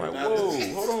delivering. I'm like, Not whoa,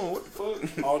 delivering. hold on, what the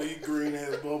fuck? All these green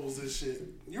ass bubbles and shit.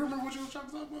 You remember what you was trying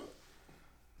to talk about?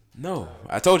 No,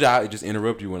 I told you I just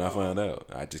interrupt you when I found out.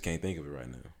 I just can't think of it right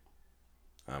now.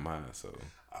 I'm high, so.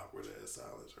 Awkward ass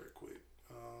silence, right quick.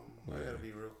 I gotta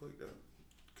be real quick though.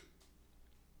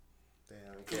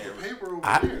 Damn, The camera. paper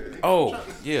over here.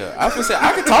 Yeah. I was gonna say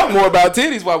I can talk more about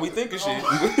titties while we think of shit.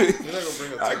 You're not gonna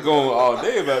bring up. I can go on all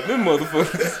day about them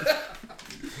motherfuckers.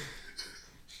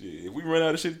 Shit, if we run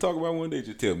out of shit to talk about one day,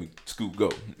 just tell me, Scoop,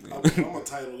 go. I'm gonna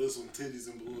title this one "Titties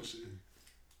and Bullshit."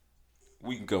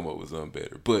 We can come up with something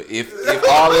better. But if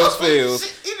all else fails,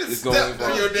 You just it's going stepped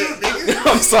on your dick,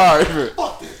 nigga. I'm sorry, bro.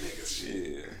 Fuck that nigga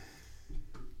shit.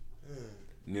 Yeah.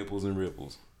 Nipples and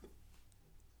ripples.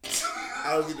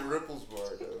 I don't get the ripples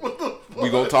part though. We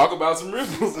gonna talk about some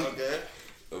ripples. Okay.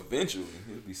 Eventually,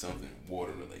 it'll be something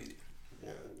water related.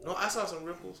 Yeah. No, I saw some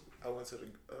ripples. I went to the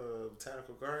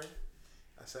botanical garden.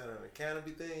 I sat on a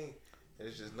canopy thing, and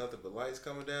it's just nothing but lights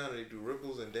coming down, and they do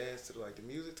ripples and dance to like the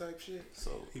music type shit.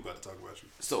 So He about to talk about you.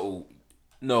 So,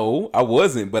 no, I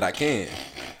wasn't, but I can.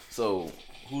 So,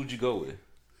 who'd you go with?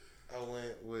 I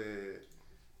went with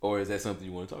Or is that something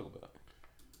you want to talk about?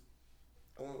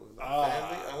 my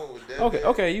family. I went with Devin.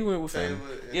 Okay, you went with family.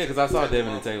 Taylor, and Yeah, because I saw Taylor.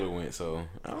 Devin and Taylor went, so.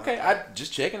 Okay, I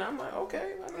just checking. I'm like,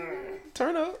 okay,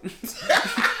 turn up.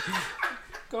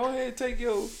 Go ahead, take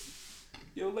your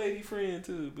lady friend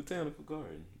to the botanical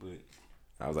garden. But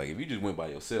I was like, if you just went by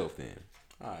yourself, then,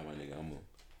 all right, my nigga, I'm going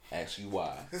to ask you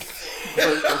why.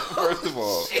 First of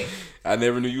all, I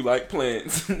never knew you liked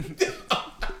plants.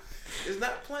 It's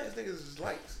not plants, niggas. It's just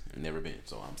lights. Never been,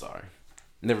 so I'm sorry.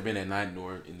 Never been at night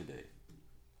nor in the day.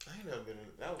 I ain't never been in.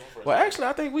 That was my first. Well, time. actually,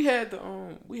 I think we had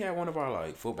one of our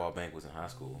like football banquets in high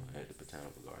school at the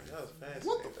botanical garden. That was fancy.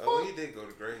 What the Oh, fuck? he did go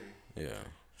to Grady. Yeah.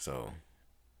 So,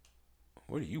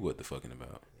 what are you what the fucking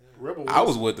about? Rebel I was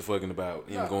Wilson. what the fucking about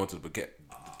him going to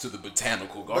the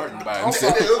botanical garden by It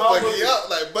himself. was fucking me up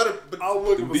like butter. I was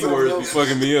looking for B something words be else.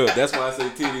 fucking me up. That's why I say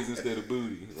titties instead of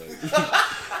booty. Like,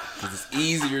 cause it's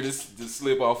easier to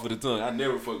slip off of the tongue. I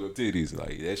never fuck up titties.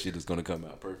 Like that shit is gonna come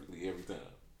out perfectly every time.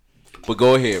 But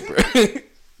go ahead, bro.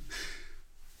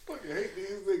 Fucking hate these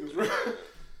niggas, bro.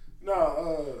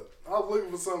 I was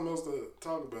looking for something else to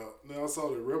talk about. Now I saw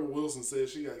that Rebel Wilson said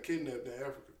she got kidnapped in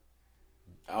Africa.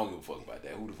 I don't give a fuck about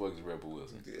that. Who the fuck is Rebel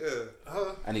Wilson? Yeah.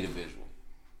 I need a visual.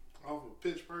 Off of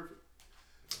Pitch Perfect.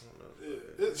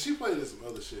 Yeah. She played in some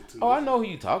other shit too. Oh, I know who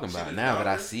you talking about the now that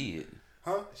I daughter? see it.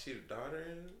 Huh? Is she the daughter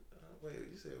in? Wait,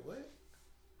 you said what?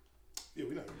 Yeah,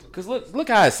 we not gonna look. Cause look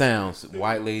how it sounds.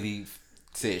 White lady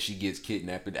said she gets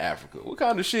kidnapped in Africa. What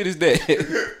kind of shit is that?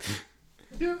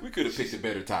 Yeah. We could have picked a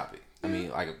better topic. I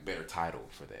mean, like a better title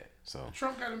for that. So,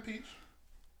 Trump got impeached.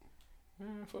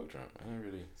 fuck Trump. I ain't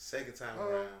really. Second time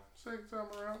around. Second time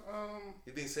around.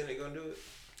 You think Senate gonna do it?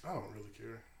 I don't really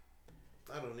care.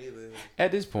 I don't either.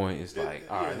 At this point, it's like,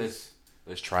 all right, yeah.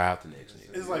 let's try out the next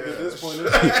nigga. It's like at this point,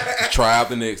 Let's try out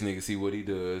the next nigga, see what he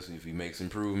does, if he makes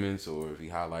improvements, or if he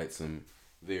highlights some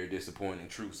very disappointing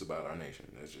truths about our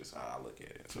nation. That's just how I look at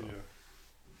it. So,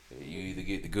 yeah. you either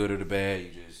get the good or the bad. You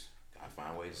just gotta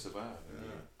find ways to survive.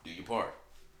 Do your part.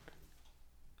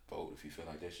 Vote if you feel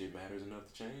like that shit matters enough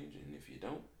to change, and if you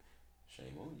don't,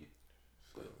 shame on you.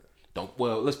 But don't.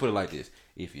 Well, let's put it like this: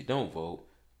 if you don't vote,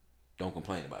 don't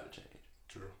complain about the change.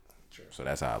 True. So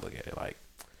that's how I look at it. Like,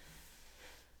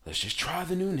 let's just try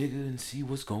the new nigga and see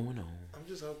what's going on. I'm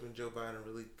just hoping Joe Biden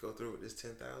really go through with this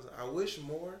 10,000. I wish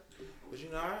more, but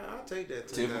I'll take that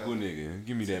 10,000. Typical nigga,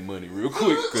 give me that money real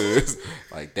quick, cause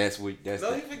like that's what that's.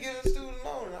 No, the, he forgiving student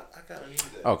loan. I kind of need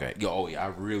that. okay, oh yeah, I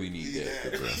really need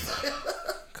that, bro.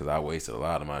 Cause I wasted a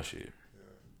lot of my shit.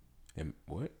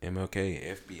 What?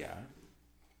 MLK, FBI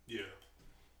Yeah.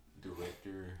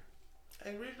 director.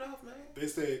 Hey, read it off, man. They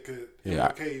said could Yeah.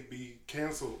 MLK be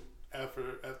canceled after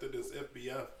this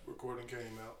FBI recording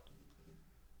came out.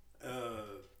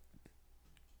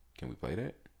 Can we play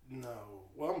that? No.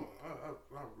 Well,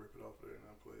 I'll rip it off there and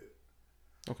I'll play it.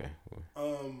 Okay. Well,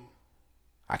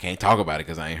 I I can't talk about it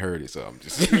because I ain't heard it, so I'm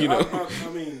just you know. I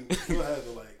mean, we'll have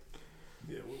to like,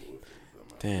 yeah.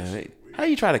 Damn, how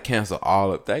you try to cancel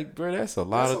all of that, bro? That's a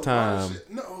lot of time.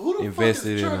 No, who the invested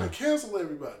fuck is in trying to cancel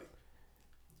everybody?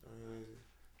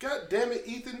 God damn it,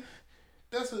 Ethan.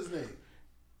 That's his name.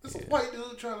 That's a white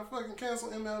dude trying to fucking cancel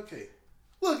MLK.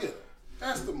 Look at him.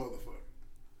 That's the motherfucker.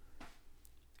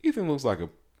 Ethan looks like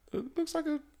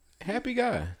a happy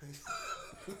guy.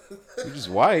 He's just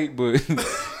white, but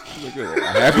look at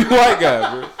a happy white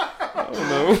guy, bro.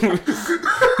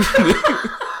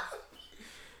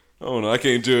 I don't know. I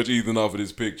can't judge Ethan off of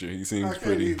this picture. He seems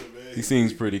pretty. Either, man. He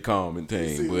seems pretty calm and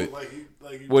tame, but like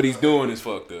he what he's doing is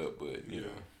fucked up. But you know,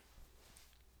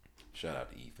 shout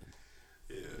out to Ethan.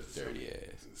 Yeah, Dirty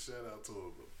ass. Shout out to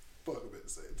him, but fuck him at the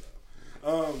same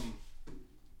time.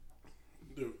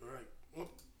 Dude, all right. Well,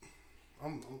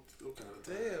 I'm still kind of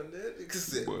Damn, that nigga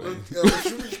said.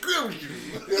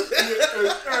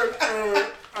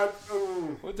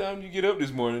 What time did you get up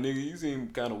this morning, nigga? You seem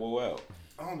kind of woe out.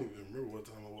 I don't even remember what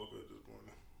time I woke up this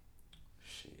morning.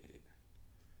 Shit.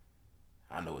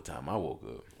 I know what time I woke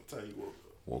up. What time you woke up?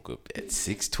 Woke up at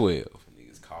 6:12.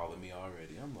 Niggas calling me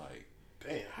already. I'm like,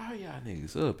 damn. how y'all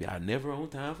niggas up? Y'all never on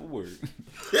time for work.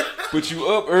 But you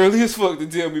up early as fuck to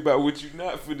tell me about what you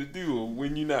not finna do or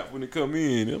when you not finna come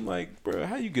in. I'm like, bro,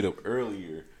 how you get up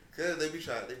earlier? Cause they be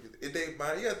trying. If they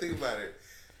mind, you gotta think about it.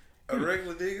 A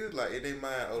regular nigga, like in they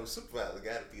mind, the supervisor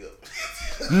gotta be up.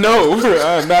 No, bro,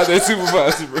 I'm not that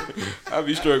supervisor, bro. I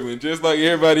be struggling just like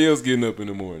everybody else getting up in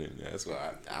the morning. That's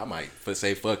why I might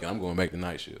say fuck it. I'm going back to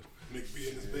night shift. Nigga be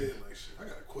in his bed like shit. I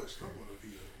got a question. I want to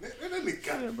be up. That nigga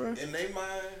got it, bro. In they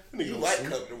mind, Nigga you don't like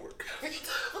sleep. coming to work.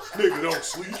 Nigga don't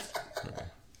sleep.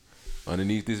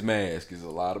 Underneath this mask is a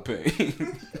lot of pain.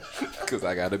 Because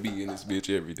I got to be in this bitch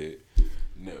every day.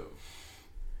 No.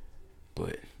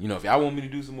 But, you know, if y'all want me to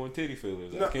do some more titty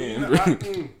fillers, I can.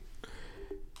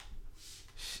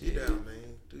 You down, man.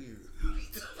 Do you?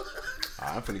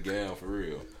 I'm finna get down for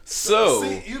real. So,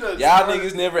 See, y'all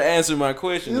niggas never answered my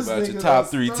question This about your nigga top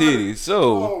done 3 started. titties.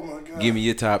 So, Oh, my God. give me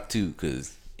your top 2,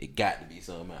 because it got to be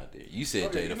something out there. You said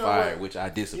Okay, Jada you know Fire, what? which I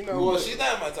disapprove. You know Well, what? she's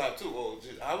not in my top 2. Well,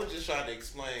 I was just trying to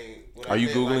explain. What Are I you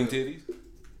meant, Googling like, titties?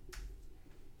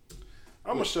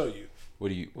 I'm going to show you.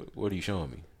 What are you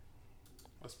showing me?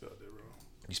 I spelled that wrong.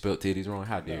 You spelled titties wrong?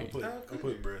 How dare I you?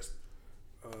 put breast.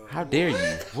 How dare you?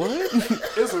 What?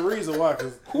 It's a reason why.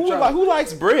 Cause Who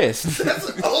likes breasts? That's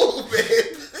an old man.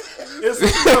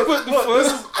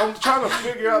 I'm trying to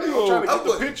figure out. I'm trying to get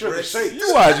the picture of the shape.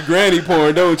 You watch granny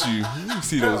porn, don't you? You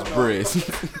see those breasts.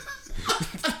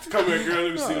 Come here, girl.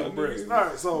 Let me see those breasts. All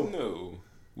right, so No.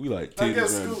 We like I titties.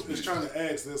 guess around Scoop this is bitch. trying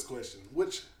to ask this question: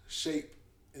 which shape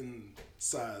and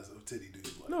size of titty do you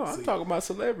like? No, I'm See, talking about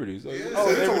celebrities. Like, Yeah. what Oh,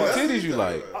 you're celebrity talking about- titties you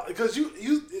like? Because you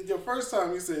your first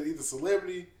time you said either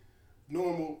celebrity,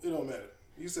 normal. It don't matter.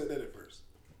 You said that at first.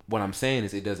 What I'm saying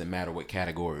is it doesn't matter what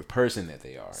category of person that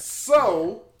they are.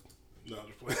 So, no, I'm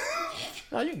just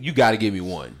playing. No, you got to give me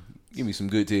one. Give me some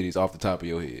good titties off the top of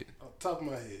your head. Off the top of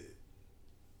my head.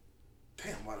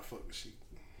 Damn, why the fuck was she?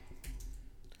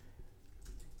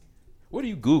 What are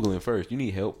you Googling first? You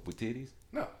need help with titties?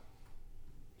 No,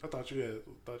 I thought you were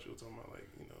talking about like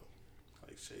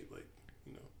like shape, like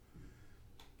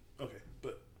Okay,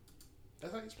 but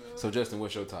that's how you spell it. So Justin,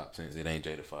 what's your top since it ain't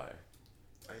Jada Fire?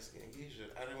 Ice Skin Geisha.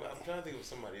 I'm trying to think of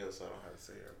somebody else. So I don't know how to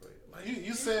say her, but like,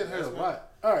 you said her a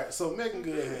lot. All right, so Megan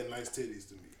Good had nice titties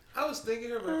to me. I was thinking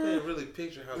her, but I couldn't really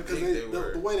picture how Because big they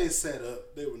were. the way they set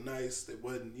up, they were nice. They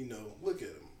wasn't, look at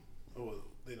them. Oh,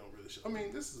 they don't really show. I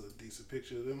mean, this is a decent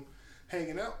picture of them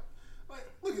hanging out. Like,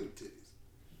 look at them titties.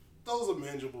 Those are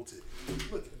manageable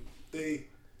titties. Look at them.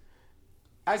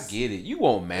 I get it. You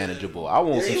want manageable. I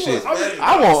want Yeah, some he shit. wants manageable.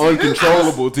 I want See,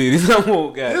 uncontrollable titties. I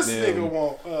want This nigga goddamn.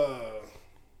 want,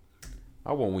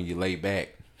 I want when you lay back.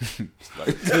 It's like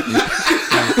you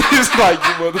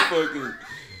motherfucking.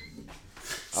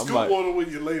 I'm scoop like, water when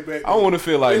you lay back. I want to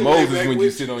feel like When you lay Moses back when you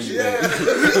with sit on your Yeah. back.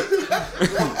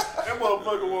 That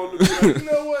motherfucker want to be like,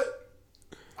 you know what?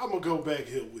 I'm going to go back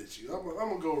here with you. I'm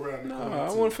going to go around the corner. I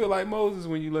too. want to feel like Moses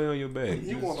when you lay on your back.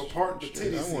 You want to part the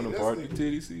titty I want seat. to part the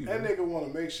titty seat. That nigga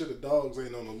want to make sure the dogs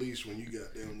ain't on the leash when you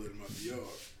got them let them out the yard.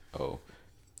 Oh,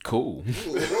 cool.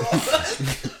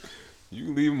 You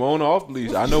can leave them on or off the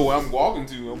leash. I know where I'm walking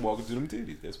to. I'm walking to them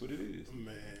titties. That's what it is.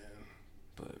 Man.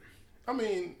 But I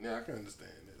mean, yeah, I can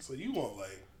understand that. So you want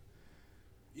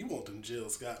them Jill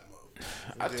Scott mode.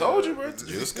 I told you, bro.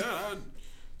 Just I'd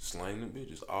slang them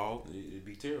bitches all. It'd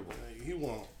be terrible. Like, he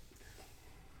want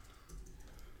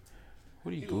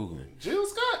What are you googling? Jill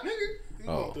Scott, nigga. He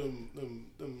Oh. want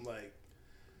them like,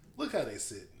 look how they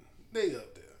sitting. They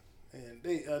up there. And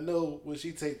I know when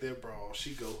she take that bra,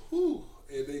 she go whoo,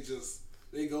 and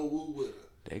they go woo with her.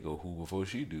 They go who before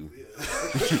she do.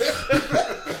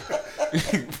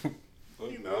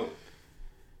 You know,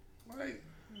 like.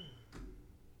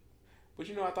 But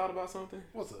you know, I thought about something.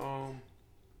 What's up?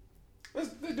 Let's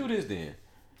do this then.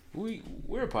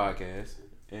 We're a podcast,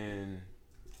 and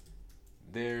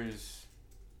there's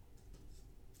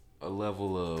a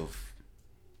level of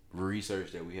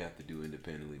research that we have to do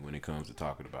independently when it comes to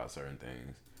talking about certain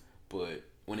things. But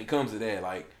when it comes to that,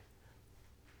 like,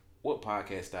 what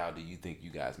podcast style do you think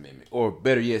you guys mimic? Or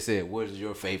better yet said, what is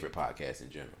your favorite podcast in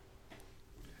general?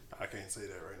 I can't say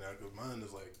that right now because mine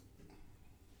is like.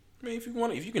 I mean,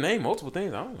 if you can name multiple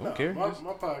things, I don't care. My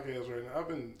podcast right now, I've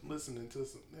been listening to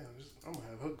some. I'm gonna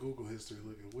have her Google history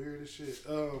looking weird as shit.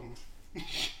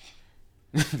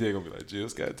 They're gonna be like, Jill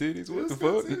Scott titties. What the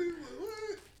Scott fuck? Titties,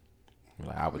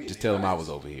 what? I would just tell them I was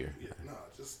over here. Yeah, no.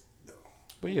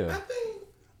 But yeah, I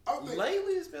think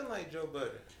lately it's been like Joe Budden.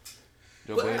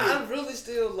 Joe But Budden. I really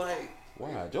still like.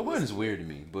 Why? Joe Budden's weird to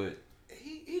me, but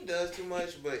He does too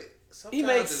much, but sometimes he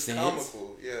makes it's sense.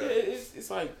 comical. Yeah. It's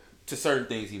like to certain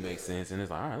things he makes sense, and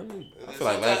it's like, all right, I feel like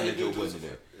Sometimes laughing he at Joe do Budden just-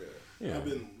 today. Yeah. Yeah. I've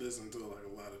been listening to like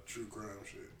a lot of true crime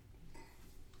shit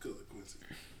because of Quincy.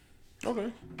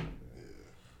 Okay. Yeah.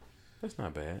 That's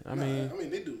not bad. I Nah, mean,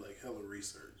 they do like hella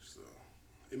research, so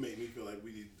it made me feel like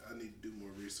I need to do more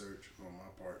research on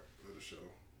my part of the show,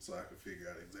 so I can figure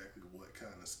out exactly what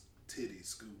kind of titties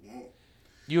Scoop want.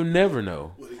 you'll never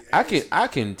know. What he I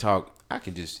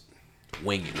can just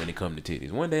wing it when it comes to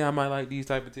titties. One day I might like these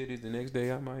type of titties. The next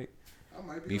day I might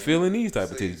be like, feeling these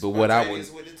type of So you titties. But what I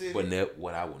spontaneous with the titties?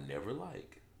 what I will never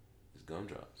like is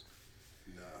gumdrops.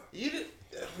 Nah. You did.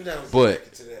 We're not But, gonna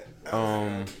get to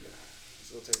that.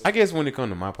 I guess when it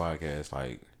comes to my podcast,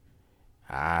 like,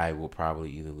 I will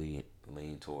probably either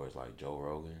lean towards like Joe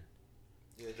Rogan.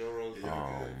 Yeah, Joe Rogan's Yeah, really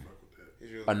I good. can't fuck with that.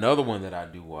 He's really Another one that I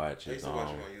do watch good. I is used to watch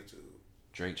him on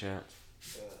YouTube. Drink Champs.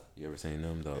 Yeah, You ever seen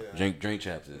them though? Yeah. Drink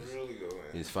Champs is really good, man.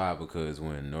 it's fire because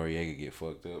when Noriega get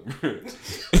fucked up.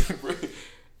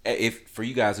 If for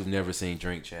you guys who've never seen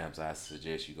Drink Champs, I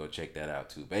suggest you go check that out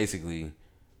too. Basically,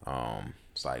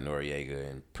 it's like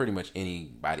Noriega and pretty much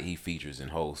anybody he features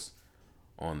and hosts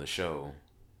on the show.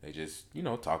 They just,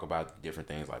 talk about different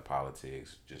things like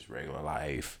politics, just regular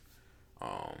life.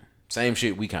 Same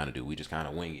shit we kind of do. We just kind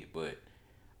of wing it. But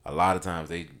a lot of times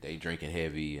they drinking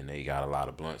heavy and they got a lot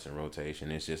of blunts in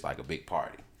rotation. It's just like a big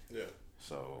party. Yeah.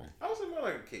 So I would say more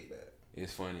like a kickback.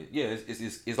 it's funny. Yeah,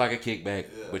 it's like a kickback,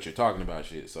 Yeah. but you're talking about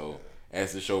shit. So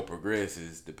as the show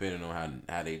progresses, depending on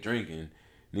how they drinking,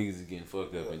 niggas is getting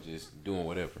fucked up and just doing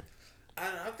whatever.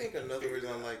 I think another reason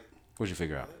I like. What'd you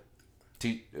figure out?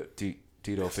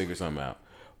 Tito figured something out.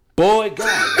 Boy, god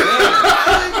damn.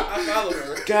 I follow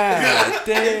her. God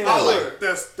damn. Like,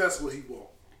 that's what he want.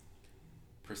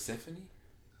 Persephone?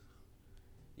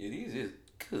 Yeah, these is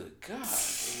good god.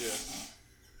 Yeah.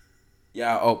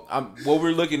 Yeah, what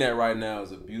we're looking at right now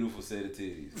is a beautiful set of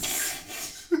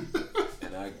titties.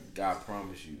 And I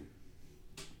promise you,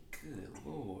 good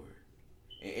lord.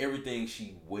 And everything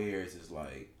she wears is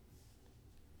like,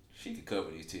 she could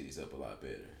cover these titties up a lot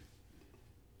better.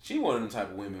 She one of them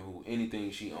type of women who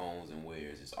anything she owns and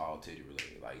wears is all titty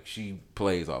related. Like, she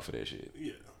plays off of that shit.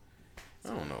 Yeah. I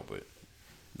don't know, but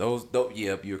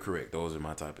yep, you're correct. Those are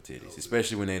my type of titties,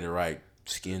 especially when they're the right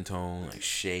skin tone, like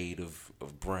shade of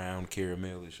brown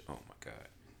caramelish. Oh my god!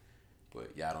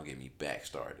 But y'all don't get me back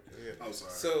started. Yeah. I'm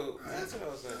sorry. So that's what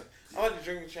I was saying. I like the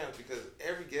Drinking Champs because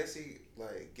every guest he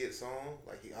like gets on,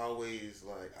 like he always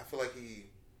like I feel like he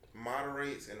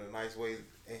moderates in a nice way,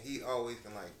 and he always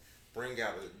can like bring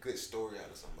out a good story out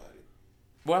of somebody.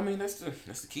 Well, I mean that's the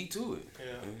key to it.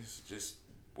 Yeah. It's just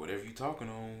whatever you talking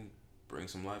on, bring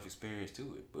some life experience to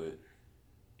it. But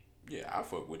yeah, I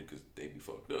fuck with it because they be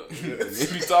fucked up. And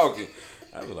they be talking.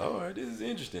 I be like, all right, this is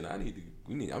interesting. I'm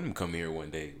gonna come here one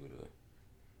day with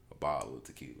a bottle of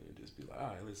tequila and just be like, all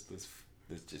right, let's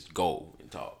just go and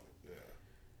talk. Yeah.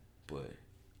 But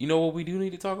you know what we do need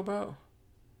to talk about?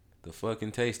 The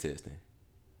fucking taste testing.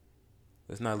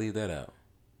 Let's not leave that out.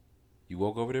 You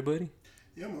woke over there, buddy?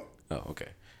 Yeah, I'm Oh, okay.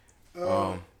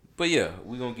 But yeah,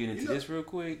 we gonna get into you know- this real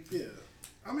quick. Yeah.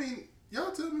 I mean,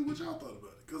 y'all tell me what y'all thought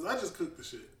about it. Because I just cooked the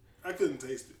shit. I couldn't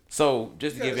taste it. So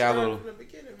just to give y'all a little,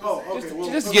 Oh,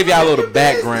 okay. just to give y'all a little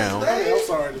background. Okay, I'm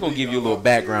sorry. We're gonna give you a little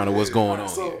background of what's going on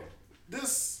So, here.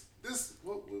 this,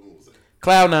 what was that?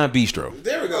 Cloud9 Bistro.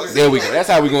 There we go. There we go. That's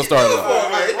how we gonna start it off.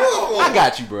 I I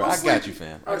got you, bro. I'm I got you, sleepy.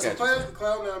 fam. All I right, so got you.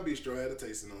 Cloud9 Bistro had a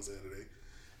tasting on Saturday.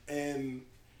 And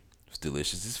It's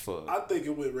delicious as fuck. I think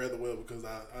it went rather well because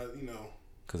I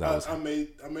Cause I was I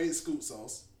made scoop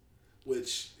sauce.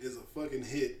 which is a fucking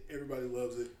hit. Everybody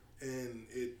loves it, and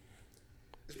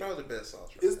it's probably the best sauce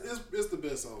right now. It's the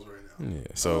best sauce right now. Yeah.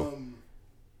 So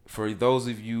for those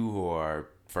of you who are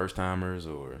first timers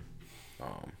or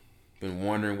been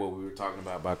wondering what we were talking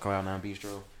about by Cloud9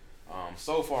 Bistro,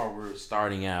 so far we're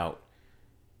starting out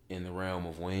in the realm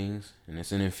of wings, and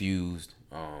it's an infused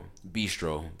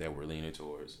bistro that we're leaning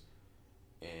towards.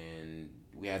 And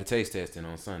we had a taste testing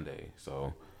on Sunday,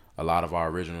 so a lot of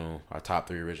our top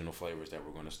 3 original flavors that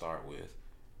we're going to start with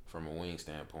from a wing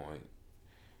standpoint.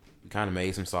 We kind of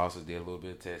made some sauces, did a little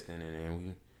bit of testing, and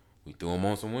then we threw them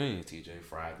on some wings. TJ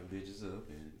fried the bitches up,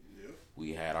 and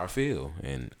we had our fill.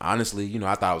 And honestly,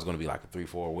 I thought it was going to be like a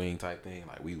 3-4 wing type thing.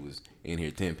 Like, we was in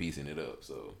here 10-piecing it up,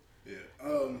 so. Yeah.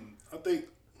 I think.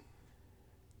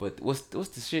 But what's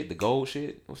the shit? The gold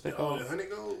shit? What's that called? The honey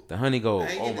gold? The honey gold.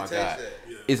 Oh, my God.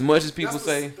 Yeah. As much as people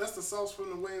say. That's the sauce from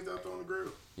the wings out there on the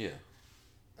grill. Yeah.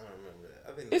 I don't remember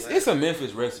that. I think It's a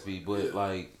Memphis recipe, but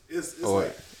like. It's or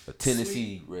like a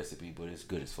Tennessee recipe, but it's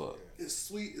good as fuck. It's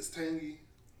sweet, it's tangy,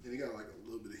 and it got like a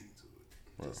little bit of heat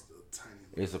to it. Just a tiny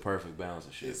bit. It's a perfect balance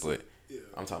of shit, but yeah.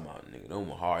 I'm talking about nigga, them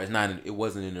were hard. It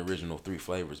wasn't in the original 3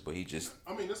 flavors, but he just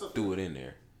threw it in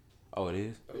there. Oh, it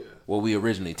is? Yeah. Well, we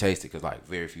originally tasted because like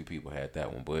very few people had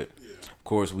that one, but of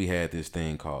course we had this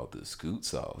thing called the Scoot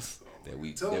sauce that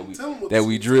we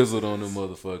drizzled on the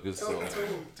motherfuckers.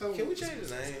 Tell Can we change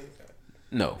the name?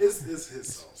 No, it's his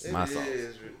sauce. My sauce.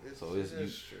 So it's you.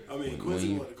 I mean,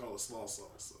 Quincy wanted to call it slaw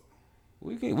sauce. So.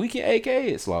 We can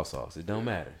AKA it slaw sauce. It don't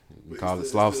matter. We call it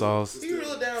slaw sauce. He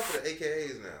real down for the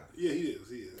AKAs now. Yeah, he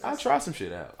is. I'll try some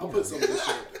shit out. I'll put some of this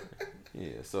shit out there.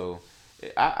 Yeah, so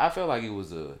I felt like it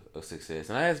was a success.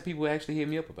 And I had people actually hit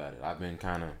me up about it. I've been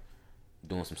kind of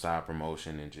doing some side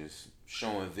promotion and just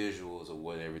showing visuals of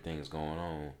what everything is going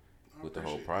on with the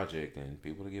whole project. And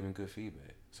people are giving good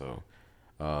feedback. So,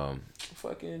 I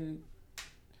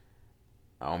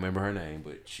don't remember her name,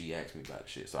 but she asked me about the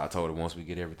shit. So I told her once we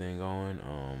get everything going,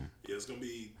 yeah, it's gonna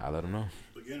be. I'll let them know.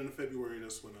 Beginning of February,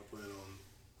 that's when I plan on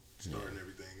starting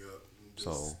everything up.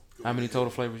 So how many total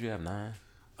flavors you have? 9.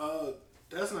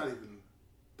 That's not even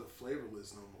the flavor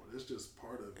list no more. That's just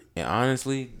part of it. And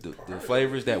honestly, the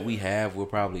flavors that we have will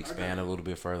probably expand a little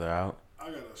bit further out. I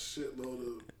got a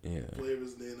shitload of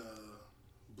flavors. Then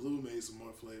Blue made some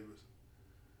more flavors,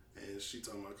 and she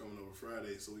talking about coming over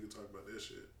Friday so we can talk about that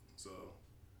shit. So.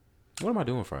 What am I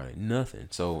doing Friday? Nothing.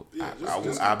 So yeah,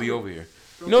 I'll be over here.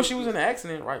 She was in an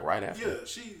accident right after. Yeah,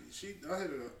 she. I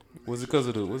had a. Was it because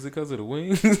of the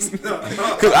wings?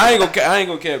 Cause I ain't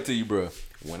gonna cap to you, bro.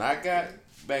 When I got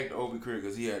back to Obi crib,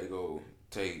 cause he had to go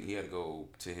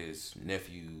to his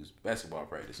nephew's basketball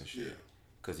practice and shit. Yeah.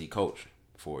 Cause he coached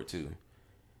for it too.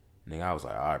 Nigga, I was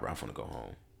like, all right, bro, I'm finna go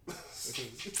home. As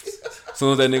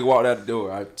soon as that nigga walked out the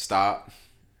door, I stopped.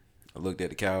 I looked at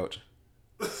the couch.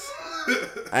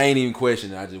 I ain't even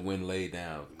questioned it. I just went and laid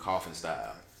down, coffin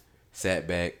style. Sat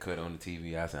back, cut on the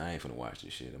TV. I said, I ain't finna watch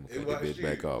this shit. I'm gonna cut this bitch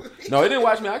back off. No, it didn't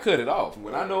watch me. I cut it off.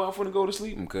 When I know I'm finna go to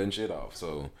sleep, I'm cutting shit off.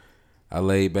 So I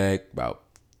laid back. About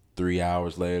 3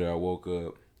 hours later, I woke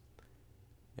up.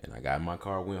 And I got in my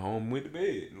car, went home, went to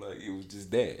bed. Like, it was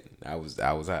just that. I was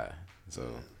high. So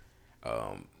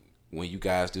when you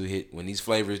guys when these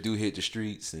flavors do hit the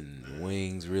streets and the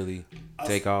wings really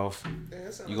take off,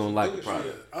 you're gonna like the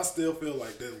product. Yeah, I still feel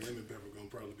like that lemon pepper gonna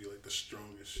probably be like the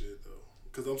strongest shit though,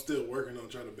 because I'm still working on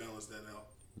trying to balance that out.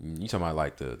 You talking about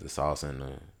like the sauce and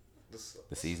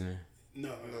the seasoning? No,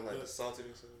 like the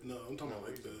saltiness. No, I'm talking about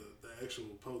like the actual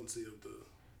potency of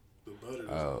the butter.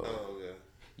 Oh yeah.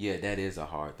 Yeah, that is a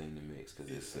hard thing to mix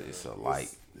because it's a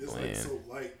light blend. It's like so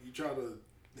light. You try to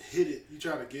hit it. You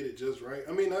try to get it just right.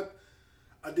 I mean,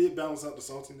 I did balance out the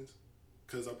saltiness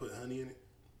because I put honey in it.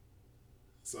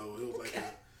 So it was like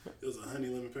it was a honey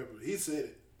lemon pepper. He said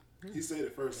it. He said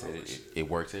it first. It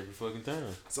works every fucking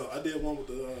time. So I did one with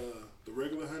the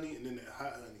regular honey and then that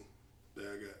hot honey that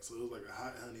I got. So it was like a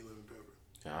hot honey lemon pepper.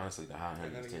 And honestly, the hot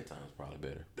honey is 10 times probably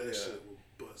better. That shit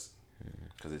will bust.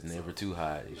 Because it's never too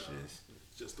hot. It's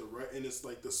just the right, and it's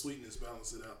like the sweetness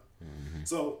balance it out. Mm-hmm.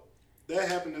 So that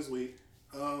happened this week.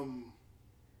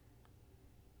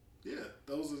 Yeah,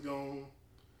 those are gonna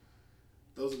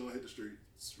hit the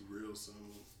streets real soon.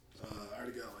 I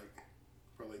already got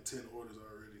probably 10 orders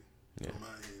already on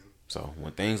my end. So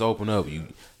when things open up, you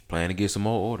plan to get some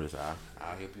more orders. I'll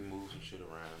help you move some shit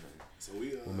around. So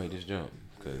we'll make this jump.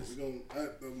 Cause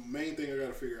the main thing I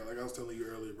gotta figure out, like I was telling you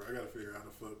earlier, bro, I gotta figure out how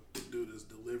the fuck to do this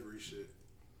delivery shit.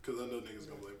 Cause I know niggas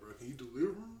gonna be like, bro, can you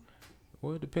deliver?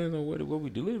 Well, it depends on what we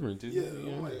delivering to. Yeah,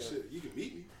 I'm like, shit, you can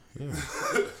meet me. Yeah.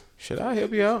 Should I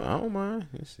help you out? I don't mind.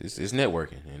 It's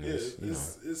networking and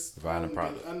it's providing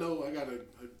product. I know I got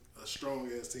a a strong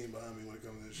ass team behind me when it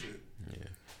comes to this shit. Yeah.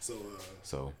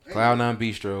 So Cloud9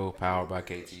 Bistro, powered by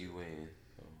KTUN.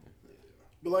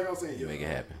 But like I was saying, Make it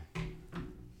happen.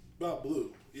 About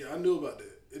Blue, yeah, I knew about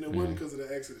that, and it wasn't because of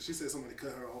the accident. She said somebody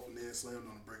cut her off and then slammed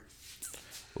on the brakes.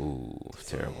 Ooh,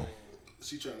 terrible.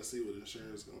 She trying to see what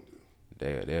insurance gonna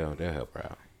do. They'll help her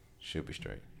out. She'll be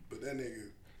straight. But that nigga.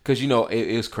 Cause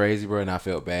it was crazy, bro, and I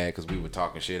felt bad because we were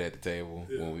talking shit at the table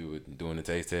when we were doing the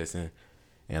taste testing,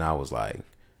 and I was like,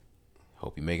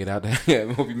 "Hope you make it out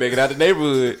the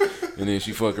neighborhood." And then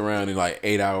she fuck around, and like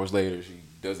 8 hours later, she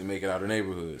doesn't make it out the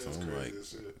neighborhood. So I'm like,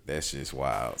 that's just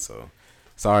wild. So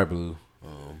sorry, Blue.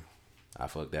 I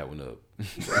fucked that one up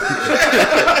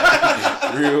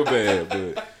real bad,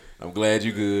 but I'm glad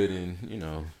you good,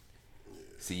 and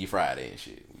see you Friday and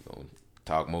shit. We gonna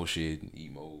talk more shit,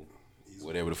 eat more.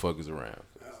 Whatever the fuck is around.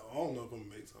 I don't know if I'm gonna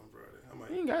make something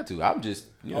Friday. You ain't got to. I'm just,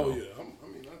 I don't know.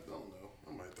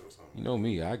 I might throw something. You know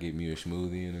me. I get me a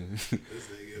smoothie and This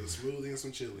nigga get a smoothie and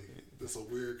some chili. That's a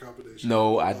weird combination.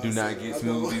 No, I do not get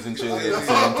smoothies and chili at the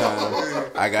same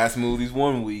time. I got smoothies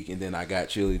one week and then I got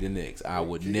chili the next. I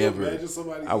would never do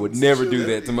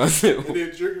that to myself. And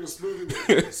then drinking a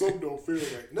smoothie, like, something don't feel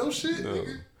right. No shit,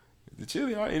 nigga. The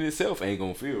chili in itself ain't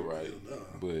gonna feel right. Nah.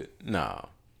 But nah.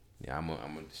 Yeah, I'm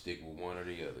gonna stick with one or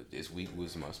the other. This week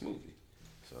was my smoothie.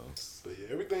 So, but yeah,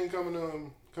 everything coming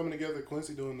together.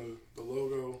 Quincy doing the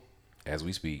logo as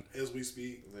we speak. Literally.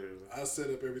 I set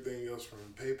up everything else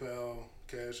from PayPal,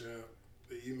 Cash App,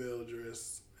 the email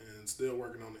address, and still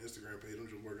working on the Instagram page. I'm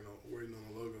just waiting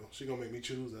on the logo. She gonna make me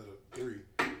choose out of 3.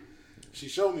 She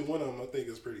showed me one of them. I think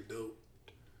it's pretty dope.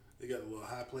 They got a little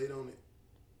high plate on it.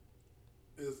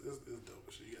 It's dope.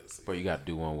 Shit, you gotta see. But you gotta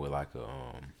do one with like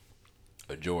a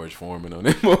George Foreman on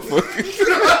that motherfucker.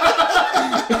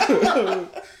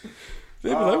 They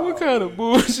be like, what kind of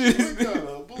bullshit is this?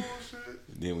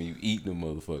 Then when you eat the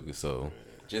motherfucker, so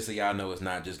just so y'all know, it's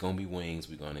not just gonna be wings.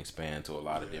 We're gonna expand to a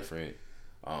lot of different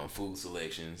food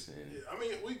selections. And I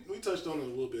mean, we touched on it a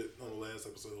little bit on the last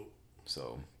episode.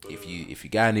 So if you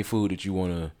got any food that you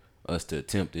want us to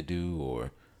attempt to do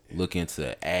or look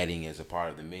into adding as a part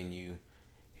of the menu,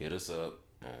 hit us up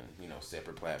on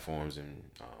separate platforms and.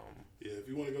 Yeah, if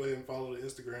you want to go ahead and follow the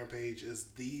Instagram page, it's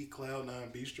the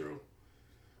Cloud9 Bistro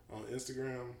on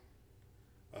Instagram.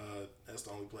 That's the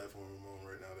only platform I'm on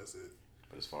right now. That's it.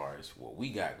 But as far as what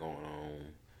we got going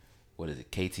on, what is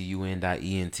it?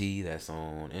 KTUN.ENT. That's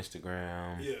on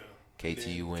Instagram. Yeah.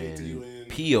 KTUN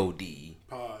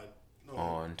Pod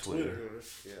on Twitter.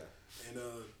 Yeah.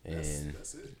 And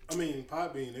that's it. I mean,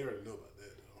 Pod being there, I know about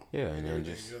that though. Yeah, and then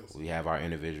we have our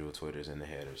individual Twitters in the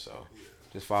header, so. Yeah.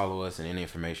 Just follow us and any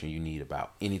information you need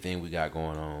about anything we got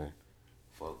going on.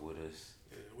 Fuck with us.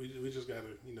 Yeah, we just gotta,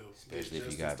 especially if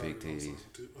you got big titties.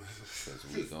 Because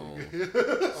we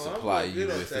gonna supply you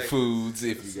with the foods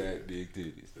if you got big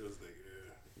titties.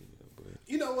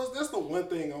 You know what? That's the one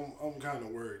thing I'm kind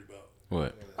of worried about.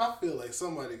 What? I feel like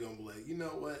somebody gonna be like, you know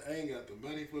what? I ain't got the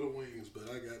money for the wings, but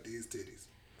I got these titties.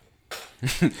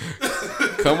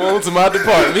 Come on to my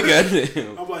department,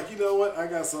 goddamn. I'm like, you know what? I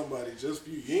got somebody just for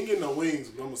you. You ain't getting no wings,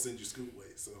 but I'm gonna send you Scoot Way.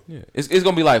 So yeah, it's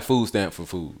gonna be like food stamp for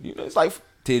food. It's like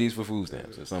titties for food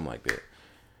stamps or something like that.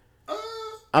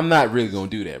 I'm not really gonna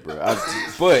do that, bro.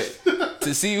 But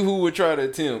to see who would try to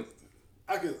attempt,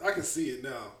 I can see it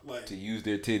now. Like to use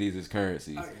their titties as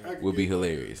currency would be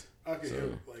hilarious. I can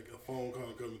hear like a phone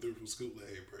call coming through from Scoot. Like,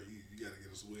 hey, bro, you gotta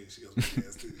get us wings. She got some big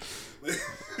ass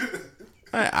titties.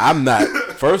 I'm not.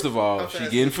 First of all, she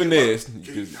getting finessed.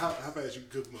 How fast you can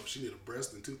cook them up? She need a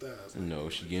breast in 2000. No,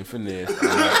 she getting finessed.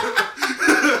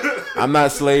 I'm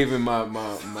not slaving my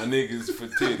niggas for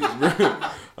titties, bro.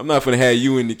 I'm not finna have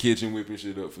you in the kitchen whipping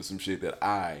shit up for some shit that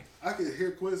I can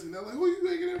hear Quincy now like, who you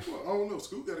making that for? I don't know.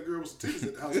 Scoop got a girl with some titties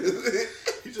at the house.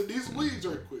 He just needs some wings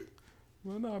right quick.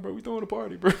 Well, nah, bro. We throwing a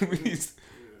party, bro. Yeah.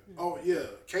 Oh, yeah.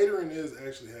 Catering is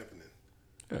actually happening.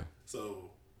 Yeah. So...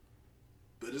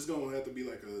 But it's going to have to be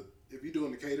like if you're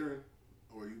doing the catering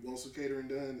or you want some catering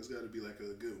done, it's got to be like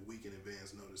a good week in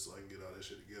advance notice so I can get all that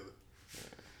shit together.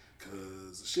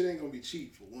 Because shit ain't going to be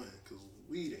cheap for one, because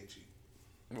weed ain't cheap.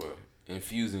 Well,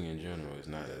 infusing in general is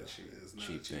not a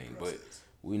cheap thing. Process.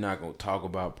 But we're not going to talk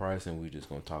about pricing. We're just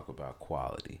going to talk about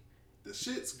quality. The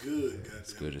shit's good, goddamn.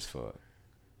 It's good as fuck.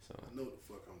 So I know what the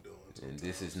fuck I'm doing. And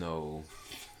this is no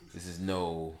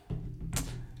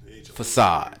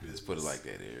facade. Let's put it like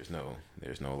that.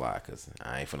 There's no lie, cause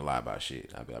I ain't finna lie about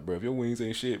shit. I'd be like, bro, if your wings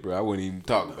ain't shit, bro, I wouldn't even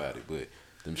talk about it. But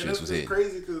them shits was hitting.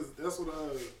 Crazy, cause that's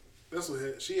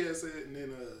what she had said, and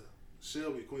then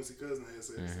Shelby, Quincy cousin, had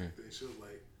said the same thing. She was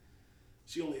like,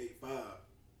 she only ate 5,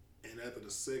 and after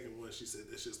the second one, she said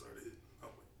that shit started hitting. I'm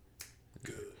like,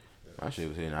 good. My shit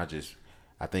was hitting. I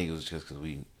think it was just because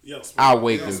Yo, I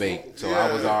waked and smoke. baked, so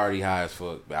I was already high as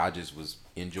fuck. But I just was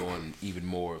enjoying even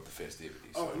more of the festivities.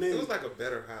 Oh, So and then It was like a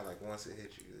better high, like once it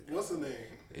hit you. what's her name?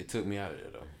 it took me out of there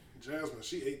though. Jasmine.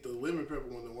 She ate the lemon pepper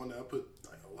one, the one that I put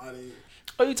like a lot in.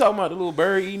 Oh, you talking about the little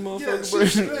bird eating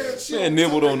motherfucker? Yeah, She had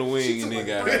nibbled on the wing and then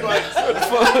got it.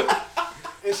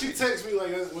 And she texts me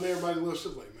like when everybody left, she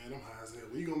was like, "Man, I'm high as hell.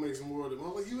 When you gonna make some more of them?"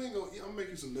 I'm like, "You ain't gonna. I'm gonna make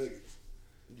you some nuggets."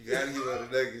 You gotta give her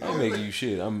the nuggets. I'm making you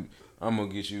shit. I'm gonna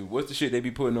get you. What's the shit they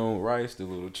be putting on rice? The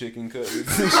little chicken cutlets.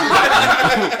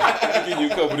 Give you a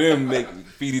couple of them,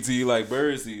 feed it to you like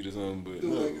bird seed or something. But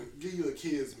no. Like, give you a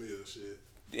kid's meal, shit.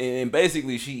 And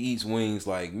basically, she eats wings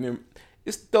like.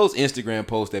 It's those Instagram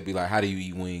posts that be like, "How do you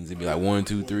eat wings?" And be like 1,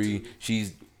 2, 3.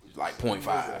 She's like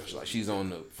 0.5. Like she's on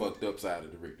the fucked up side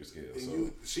of the Richter scale. And So.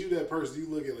 she that person you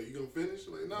look at like, you gonna finish?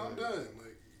 Like, no, I'm done.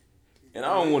 Like, And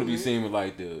I don't want to be seen with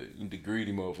like the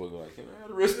greedy motherfucker. Like, can I have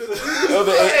the rest of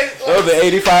the other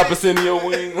 85% of your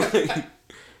wing? Like,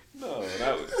 no,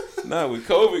 not with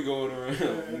COVID going around.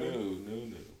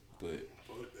 No. But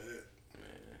fuck that.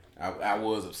 man, I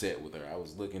was upset with her. I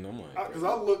was looking. I'm like, Because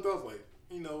I looked up like,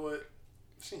 you know what?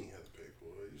 She ain't have to pay for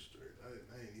it. You straight.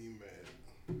 I ain't even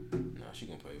mad. nah, she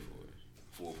gonna pay for it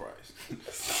full price.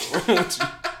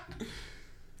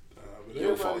 But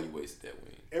Your fault you wasted that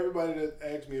wing. everybody that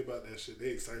asked me about that shit, they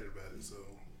excited about it. So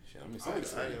Shit, I'm I'm excited.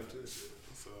 excited about too. it.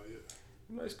 So yeah.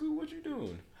 I'm like, Scoot, what you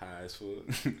doing? High as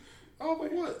fuck. Oh,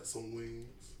 but what? Some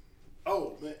wings.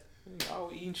 Oh man. I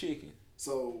was eating chicken.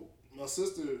 So my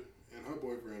sister and her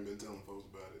boyfriend been telling folks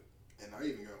about it, and I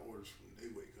even got orders from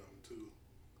Dayway coming too.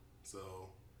 So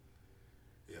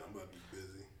yeah, I'm about to be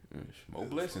busy. More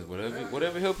blessings.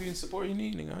 Whatever help you and support you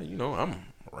need, nigga. You know, I'm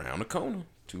around the corner.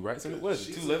 2 rights and what is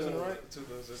it? 2 lefts and a right? 2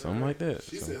 lefts and a Something like that.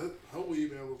 She So, said her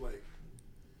weed man was like,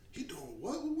 "He doing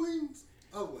what with wings?"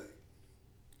 I was like,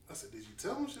 I said, "Did you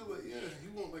tell him?" She was like, "Yeah, he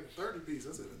want like a 30 piece."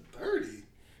 I said, "A 30?"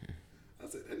 I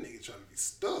said, "That nigga trying to be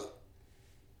stuck."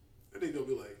 That nigga gonna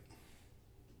be like,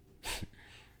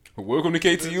 welcome to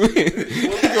KTUN.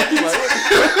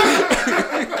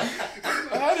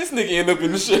 How this nigga end up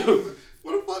in the show?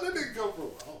 "Where the fuck that nigga come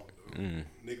from?" I don't know.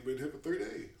 Nigga been here for 3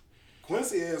 days.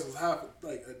 Quincy ass was high for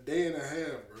like a day and a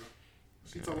half, bro.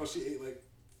 She told me she ate like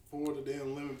 4 of the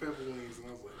damn lemon pepper wings, and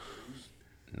I was like,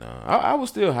 "Bro, No, I was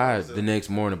still high the next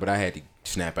morning, but I had to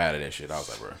snap out of that shit. I was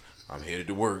like, bro, I'm headed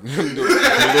to work. I'm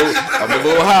a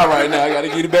little high right now. I got to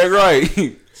get it back right.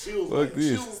 She was Fuck like, this.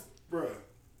 she was, bruh,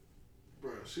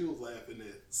 she was laughing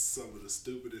at some of the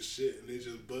stupidest shit, and it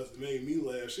just made me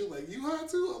laugh. She was like, "You high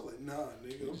too?" I was like, "Nah,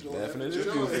 nigga, I'm just Laughing at your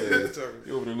your ass." goof ass.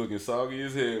 You over there looking soggy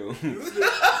as hell.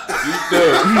 Geeked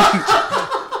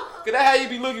up. Cause that's how you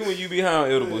be looking when you be high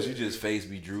on edibles. You just face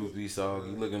be droopy,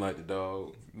 soggy, looking like the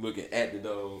dog, looking at the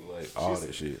dog, like all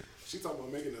that shit. She talking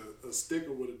about making a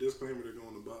sticker with a disclaimer to go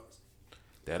in the box.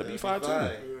 That'll be That'd fine be too.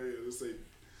 fine. Yeah, it say,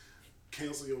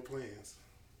 "Cancel your plans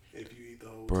if you eat the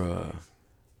whole Bruh. thing."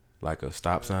 Like a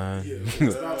stop sign. Yeah,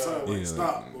 stop sign. Like, Yeah.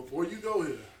 stop before you go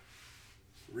here.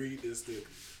 Read this sticker.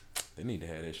 They need to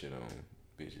have that shit on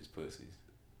bitches' pussies.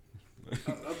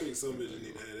 I think some bitches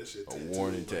need to have that shit. A tattooed,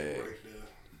 warning like, tag. Right there.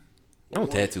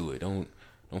 Don't tattoo it. Don't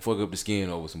fuck up the skin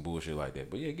over some bullshit like that.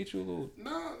 But yeah, get you a little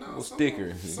No, little some sticker.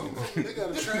 Of them, some of them, they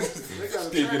got a track. They got a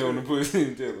stick it tracker. on the pussy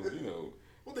and tell them, you know,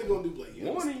 What they gonna do? Like,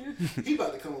 yeah, warning. he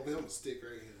about to come up here. I'm gonna stick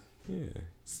right here. Yeah.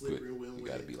 Slippery when You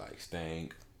wet. gotta be like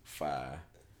stank, fire,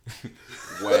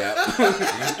 wap. You know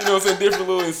what I'm saying? Different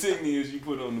little insignias you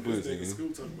put on the This pussy. nigga School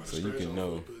talking about So a you scratch can off know.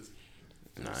 of the pussy.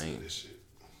 Nah, I See ain't. this shit.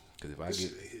 Cause if I This get,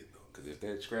 shit ain't hit though. cause if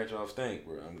that scratch off stank,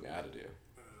 bro, I'm out of there.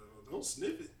 Don't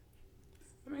sniff it.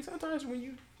 I mean, sometimes when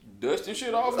you dusting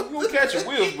shit off, you gonna catch a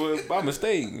whiff, but by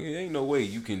mistake, there ain't no way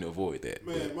you can avoid that.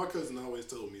 Man, my cousin always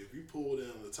told me if you pull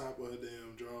down the top of her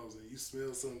damn drawers and you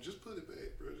smell something, just put it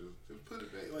back, bro. Just put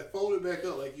it back. Like fold it back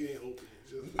up like you ain't open it.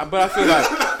 Just, But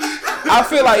I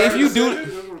feel like if you do,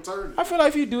 just return it. I feel like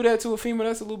if you do that to a female,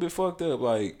 that's a little bit fucked up.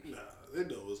 Like, Nah, they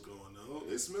know what's going on.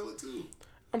 They smell it too.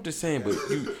 I'm just saying, but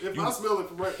If I smell it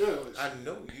from right there, like, I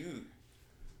know you.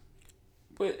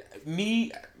 but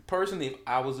me personally, if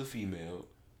I was a female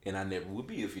and I never would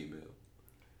be a female,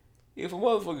 if a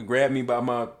motherfucker grabbed me by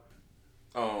my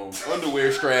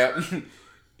underwear strap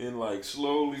and like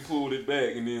slowly pulled it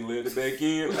back and then let it back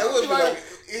in, That would be like,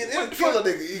 it kill a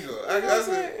nigga ego. You know what I'm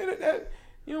saying?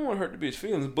 You don't want to hurt the bitch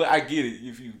feelings, but I get it.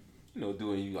 If you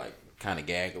doing you like kind of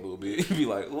gag a little bit, you be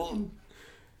like, oh,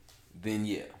 then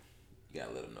yeah, you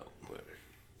gotta let them know. But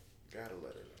Gotta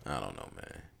let it know. I don't know,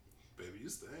 man. baby, you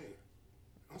stink.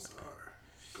 I'm sorry.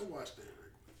 Go watch that.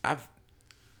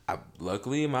 I've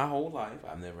luckily in my whole life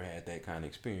I've never had that kind of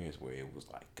experience where it was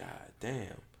like, God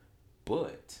damn.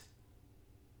 But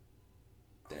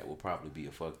that would probably be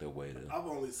a fucked up way to. I've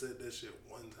only said that shit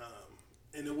one time,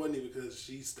 and it wasn't even because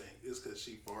she stank. It's because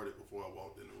she farted before I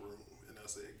walked in the room, and I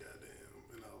said, "Goddamn!"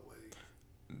 And I was like,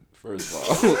 First of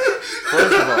all,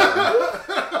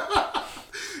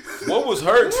 what was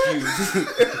her excuse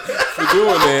for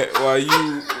doing that while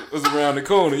you was around the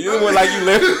corner? It wasn't like you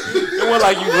left. It wasn't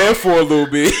like you left for a little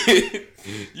bit.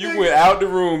 You went out the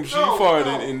room. She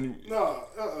farted and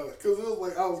because it was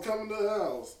like I was coming to the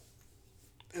house,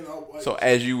 and I like, so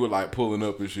as you were like pulling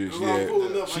up and shit, she she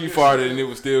farted and it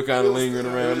was still kind of lingering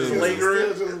around. Just lingering.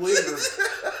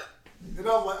 And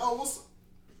I was like, "Oh, what's?"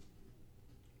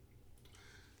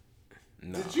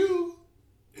 No. Did you?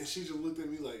 And she just looked at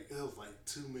me like it was like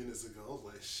 2 minutes ago. I was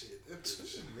like, "Shit, that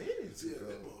bitch." 2 minutes ago.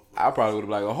 I probably would have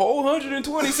like a whole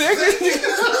 120 seconds.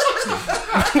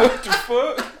 What the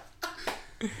fuck?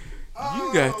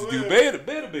 You got to do better,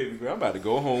 baby girl. I'm about to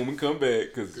go home and come back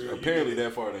because apparently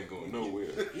that fart ain't going nowhere.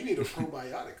 You need a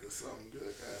probiotic or something good.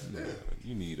 God damn.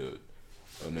 You need an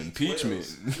impeachment.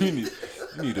 You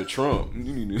need a Trump. You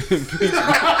need an impeachment.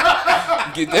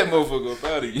 Get that motherfucker up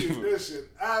out of you. Get that shit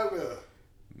out of there.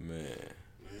 Man.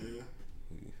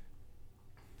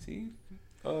 See?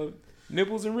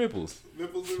 Nipples and ripples.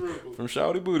 Nipples and ripples. From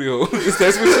Shawty Booty Hole. That's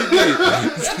what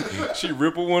she did. She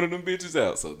rippled one of them bitches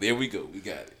out. So there we go. We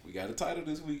got it. We got a title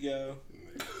this week, y'all.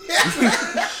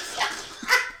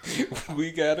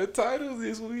 We got a title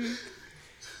this week.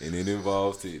 And it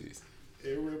involves titties.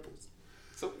 It ripples.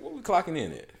 So what we clocking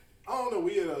in at? I don't know.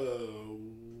 We had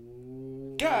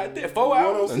God damn, 4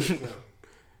 hours? 106 now.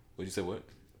 What'd you say, what?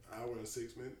 Hour and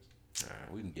 6 minutes.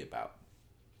 Alright, we can get about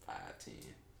 5, 10.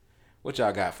 What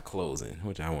y'all got for closing?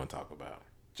 What y'all want to talk about?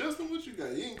 Justin, what you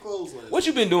got? You ain't closed last What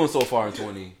you been doing so far in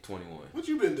 2021? What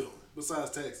you been doing besides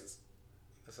taxes?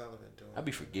 That's all I've been doing. I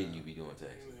be forgetting you be doing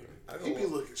taxes, bro. He be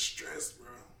looking stressed, bro.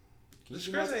 The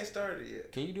stress ain't started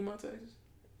yet. Can you do my taxes?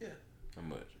 Yeah. How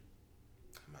much?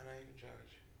 I might not even charge.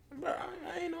 Bro,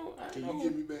 I ain't know. Can you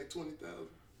give me back 20,000?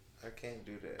 I can't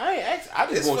do that. I ain't ask. I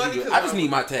just It's want funny you. 'cause I just I'm- need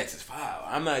my taxes filed.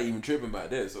 I'm not even tripping about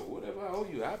that. So whatever I owe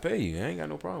you, I pay you. I ain't got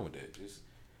no problem with that. Just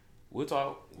we'll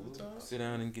talk. We'll sit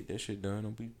down and get that shit done.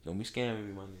 Don't be scamming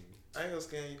me, my nigga. I ain't gonna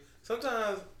scam you.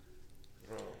 Sometimes,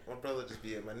 bro, my brother just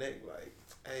be at my neck like,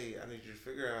 "Hey, I need you to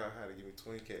figure out how to give me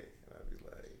 20K," and I'd be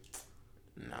like,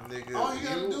 Nah. "Nigga, All you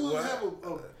gotta do what? is have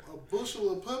a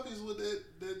bushel of puppies with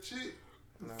that chick.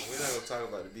 No, we're not gonna talk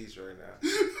about the beach right now.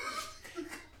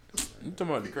 You talking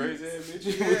about the crazy ass bitch?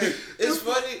 Yeah, it's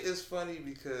funny. It's funny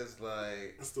because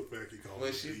like That's the fact he called when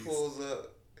it she beast. pulls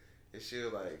up and she'll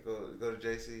like go to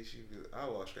JC, I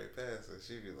walk straight past her.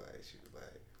 She'd be like,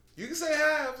 "You can say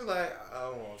hi." I'll be like, "I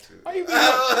don't want to."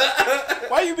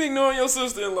 Why you be ignoring your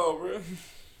sister-in-law, bro?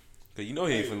 Cause you know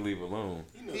he ain't finna leave her alone.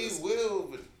 You know He that's- will,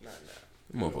 but not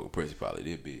now. Motherfucker pussy probably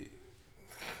that big.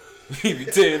 He be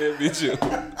tearing that bitch up.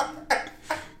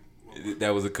 That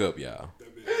was a cup, y'all.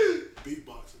 That bitch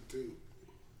beatboxing too.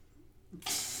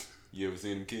 You ever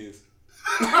seen them kids?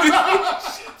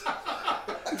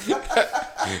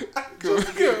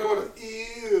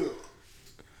 Ew.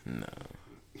 No.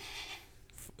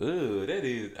 That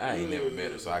is. I ain't never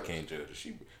met her, so I can't judge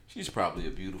her. She's probably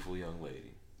a beautiful young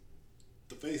lady.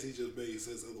 The face he just made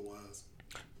says otherwise.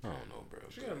 I don't know, bro.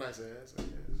 She got a nice ass, I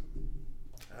guess.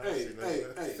 I don't Hey,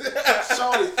 see nothing.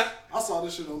 Shawty, I saw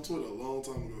this shit on Twitter a long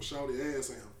time ago. Shawty ass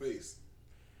ain't her face.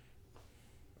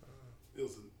 It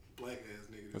was a black ass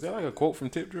nigga. Was that like a quote from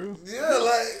Tip Drill? Yeah,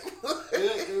 like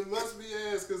It must be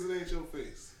ass because it ain't your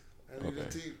face. I need a Okay.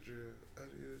 teeth drill.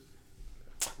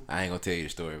 I ain't gonna tell you the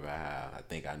story about how I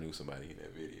think I knew somebody in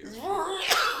that video.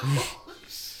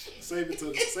 Save it for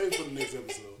the next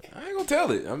episode. I ain't gonna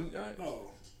tell it. No,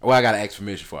 Well, I gotta ask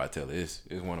permission before I tell it. It's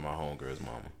one of my homegirls'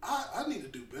 mama. I need to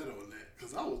do better on that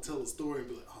because I will tell a story and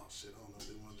be like, oh shit, I don't know if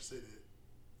they wanted to say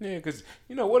that. Yeah, cause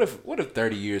what if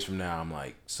 30 years from now I'm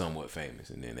like somewhat famous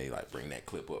and then they like bring that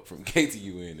clip up from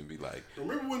KTUN and be like,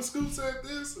 Remember when Scoop said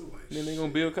this? I'm like, then they gonna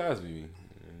Bill Cosby me.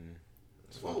 And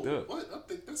it's fucked up. What? I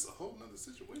think that's a whole nother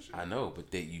situation. I know, but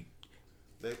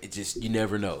it just you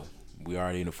never know. We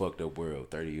already in a fucked up world.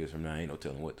 30 years from now, ain't no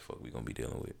telling what the fuck we gonna be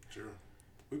dealing with. Sure.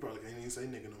 We probably can't even say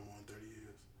nigga no more in 30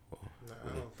 years. No,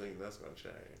 I don't think that's gonna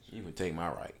change. You can take my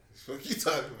right. What you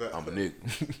talking about? I'm a nigga.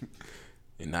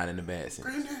 And not in the bad sense.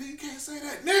 Granddaddy, you can't say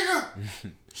that, nigga.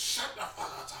 Shut the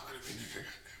fuck up talking to me,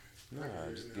 nigga.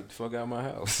 Nah, just get the fuck out of my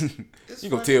house. It's You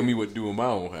gonna funny. tell me what to do in my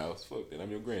own house? Fuck that.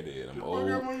 I'm your granddad. I'm Fuck old.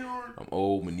 out my yard. I'm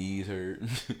old. My knees hurt.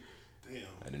 Damn.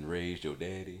 I done raised your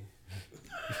daddy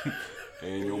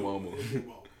and your mama.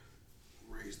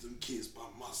 Raised them kids by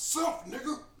myself,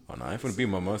 nigga. Oh no, I ain't finna be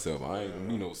by myself. I ain't gonna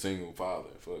be no single father.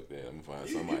 Fuck that. I'm gonna find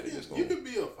somebody that's You gonna. can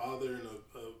be a father and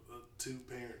a two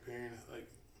parent, like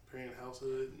grand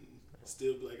household and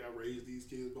still be like, I raised these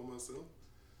kids by myself.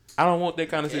 I don't want that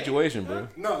kind of situation, bro.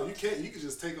 No, you can't. You can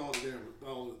just take all the damn.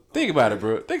 Think about it,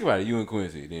 bro. Think about it. You and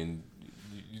Quincy, then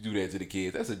you do that to the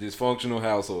kids. That's a dysfunctional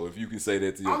household. If you can say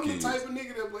that to your kids. I'm the type of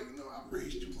nigga that like, I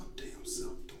raised you my damn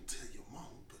self. Don't tell your mom,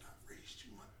 but I raised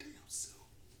you my damn self.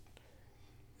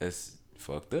 That's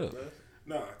fucked up.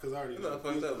 Nah, cause I already know. Not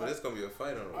fucked up, but it's gonna be a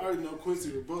fight on it. I already know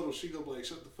Quincy rebuttal. She gonna be like,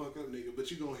 shut the fuck up, nigga.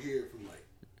 But you gonna hear it from like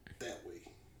that way,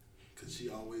 cause she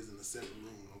always in the separate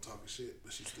room. Talking shit,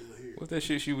 but she's still here. What's that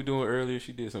shit she was doing earlier?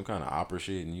 She did some kind of opera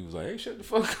shit, and you was like, "Hey, shut the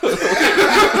fuck up." I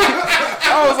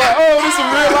was like, "Oh,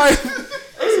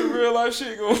 there's some real life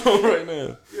shit going on right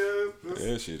now." Yeah,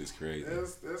 that shit is crazy.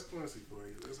 That's Quincy for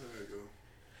you. That's how it go.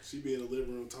 She be in the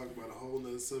living room talking about a whole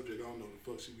nother subject. I don't know what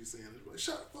the fuck she be saying. It's like,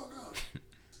 shut the fuck up.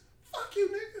 Fuck you,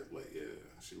 nigga. Like, yeah,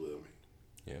 she love me.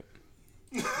 Yep.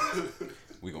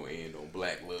 We gonna end on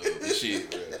black love and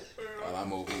shit, bro. While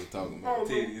I'm over here talking about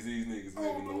titties, these niggas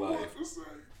living the life.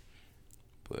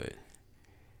 But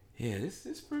yeah, this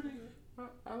is pretty.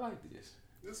 I like this.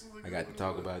 I got to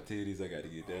talk about titties. I got to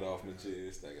get that off my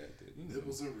chest. I got to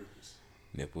nipples and ripples.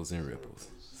 Nipples and ripples.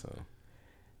 So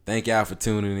thank y'all for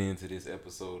tuning in to this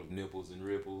episode of Nipples and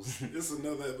Ripples. This is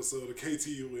another episode of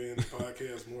KTUN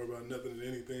podcast, more about nothing than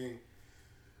anything.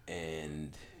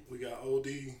 And we got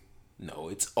OD. No,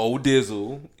 it's Old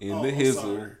Dizzle in the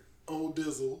Hizzle. Old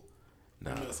Dizzle.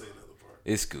 Nah, I'm not saying another part.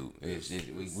 It's Scoop.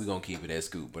 We gonna keep it at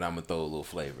Scoop, but I'm gonna throw a little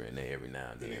flavor in there every now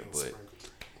and then. But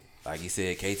like he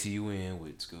said, KTUN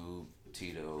with Scoop,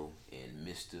 Tito, and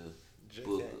Mr.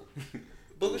 Booger.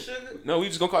 Booger Sugar? No, we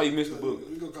just gonna call you Mr. Booger.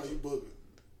 We gonna call you Booger.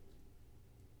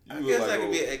 I guess I can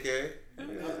be an AKA. Yeah,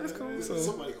 that's cool. So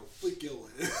somebody gonna flick your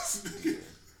ass.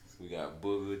 We got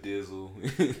Booger, Dizzle,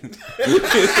 and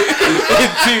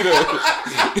Tito.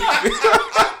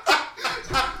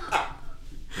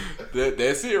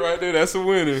 That's it right there. That's a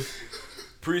winner.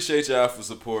 Appreciate y'all for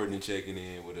supporting and checking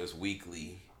in with us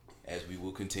weekly, as we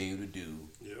will continue to do.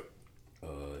 Yep.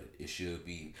 It should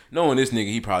be knowing this nigga,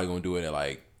 he probably gonna do it at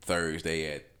like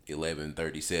Thursday at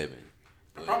 11:37.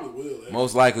 I probably will. Actually.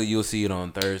 Most likely you'll see it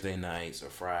on Thursday nights or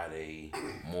Friday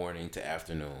morning to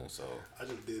afternoon. So I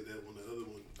just did that one. The other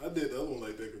one, I did the other one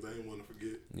like that because I didn't want to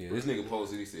forget. Yeah, this nigga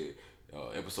posted. He said,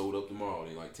 "Episode up tomorrow."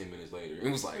 Then like 10 minutes later, it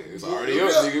was like it's already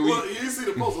up, nigga. Well, you didn't see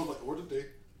the post. I was like, "Or today."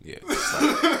 Yeah,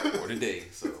 like, or today.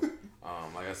 So,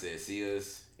 like I said, see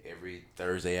us every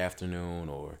Thursday afternoon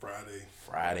or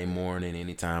Friday morning,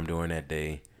 anytime during that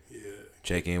day. Yeah.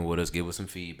 Check in with us. Give us some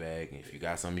feedback. If you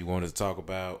got something you want us to talk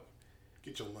about.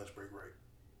 Get your lunch break right.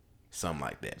 Something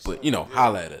like that. But,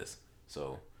 holla at us.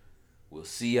 So, we'll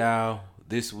see y'all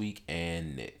this week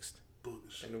and next.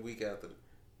 Boogish. And the week after.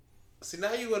 See,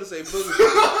 now you want to say boogish.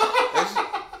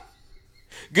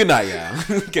 Good night, y'all.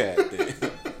 God damn.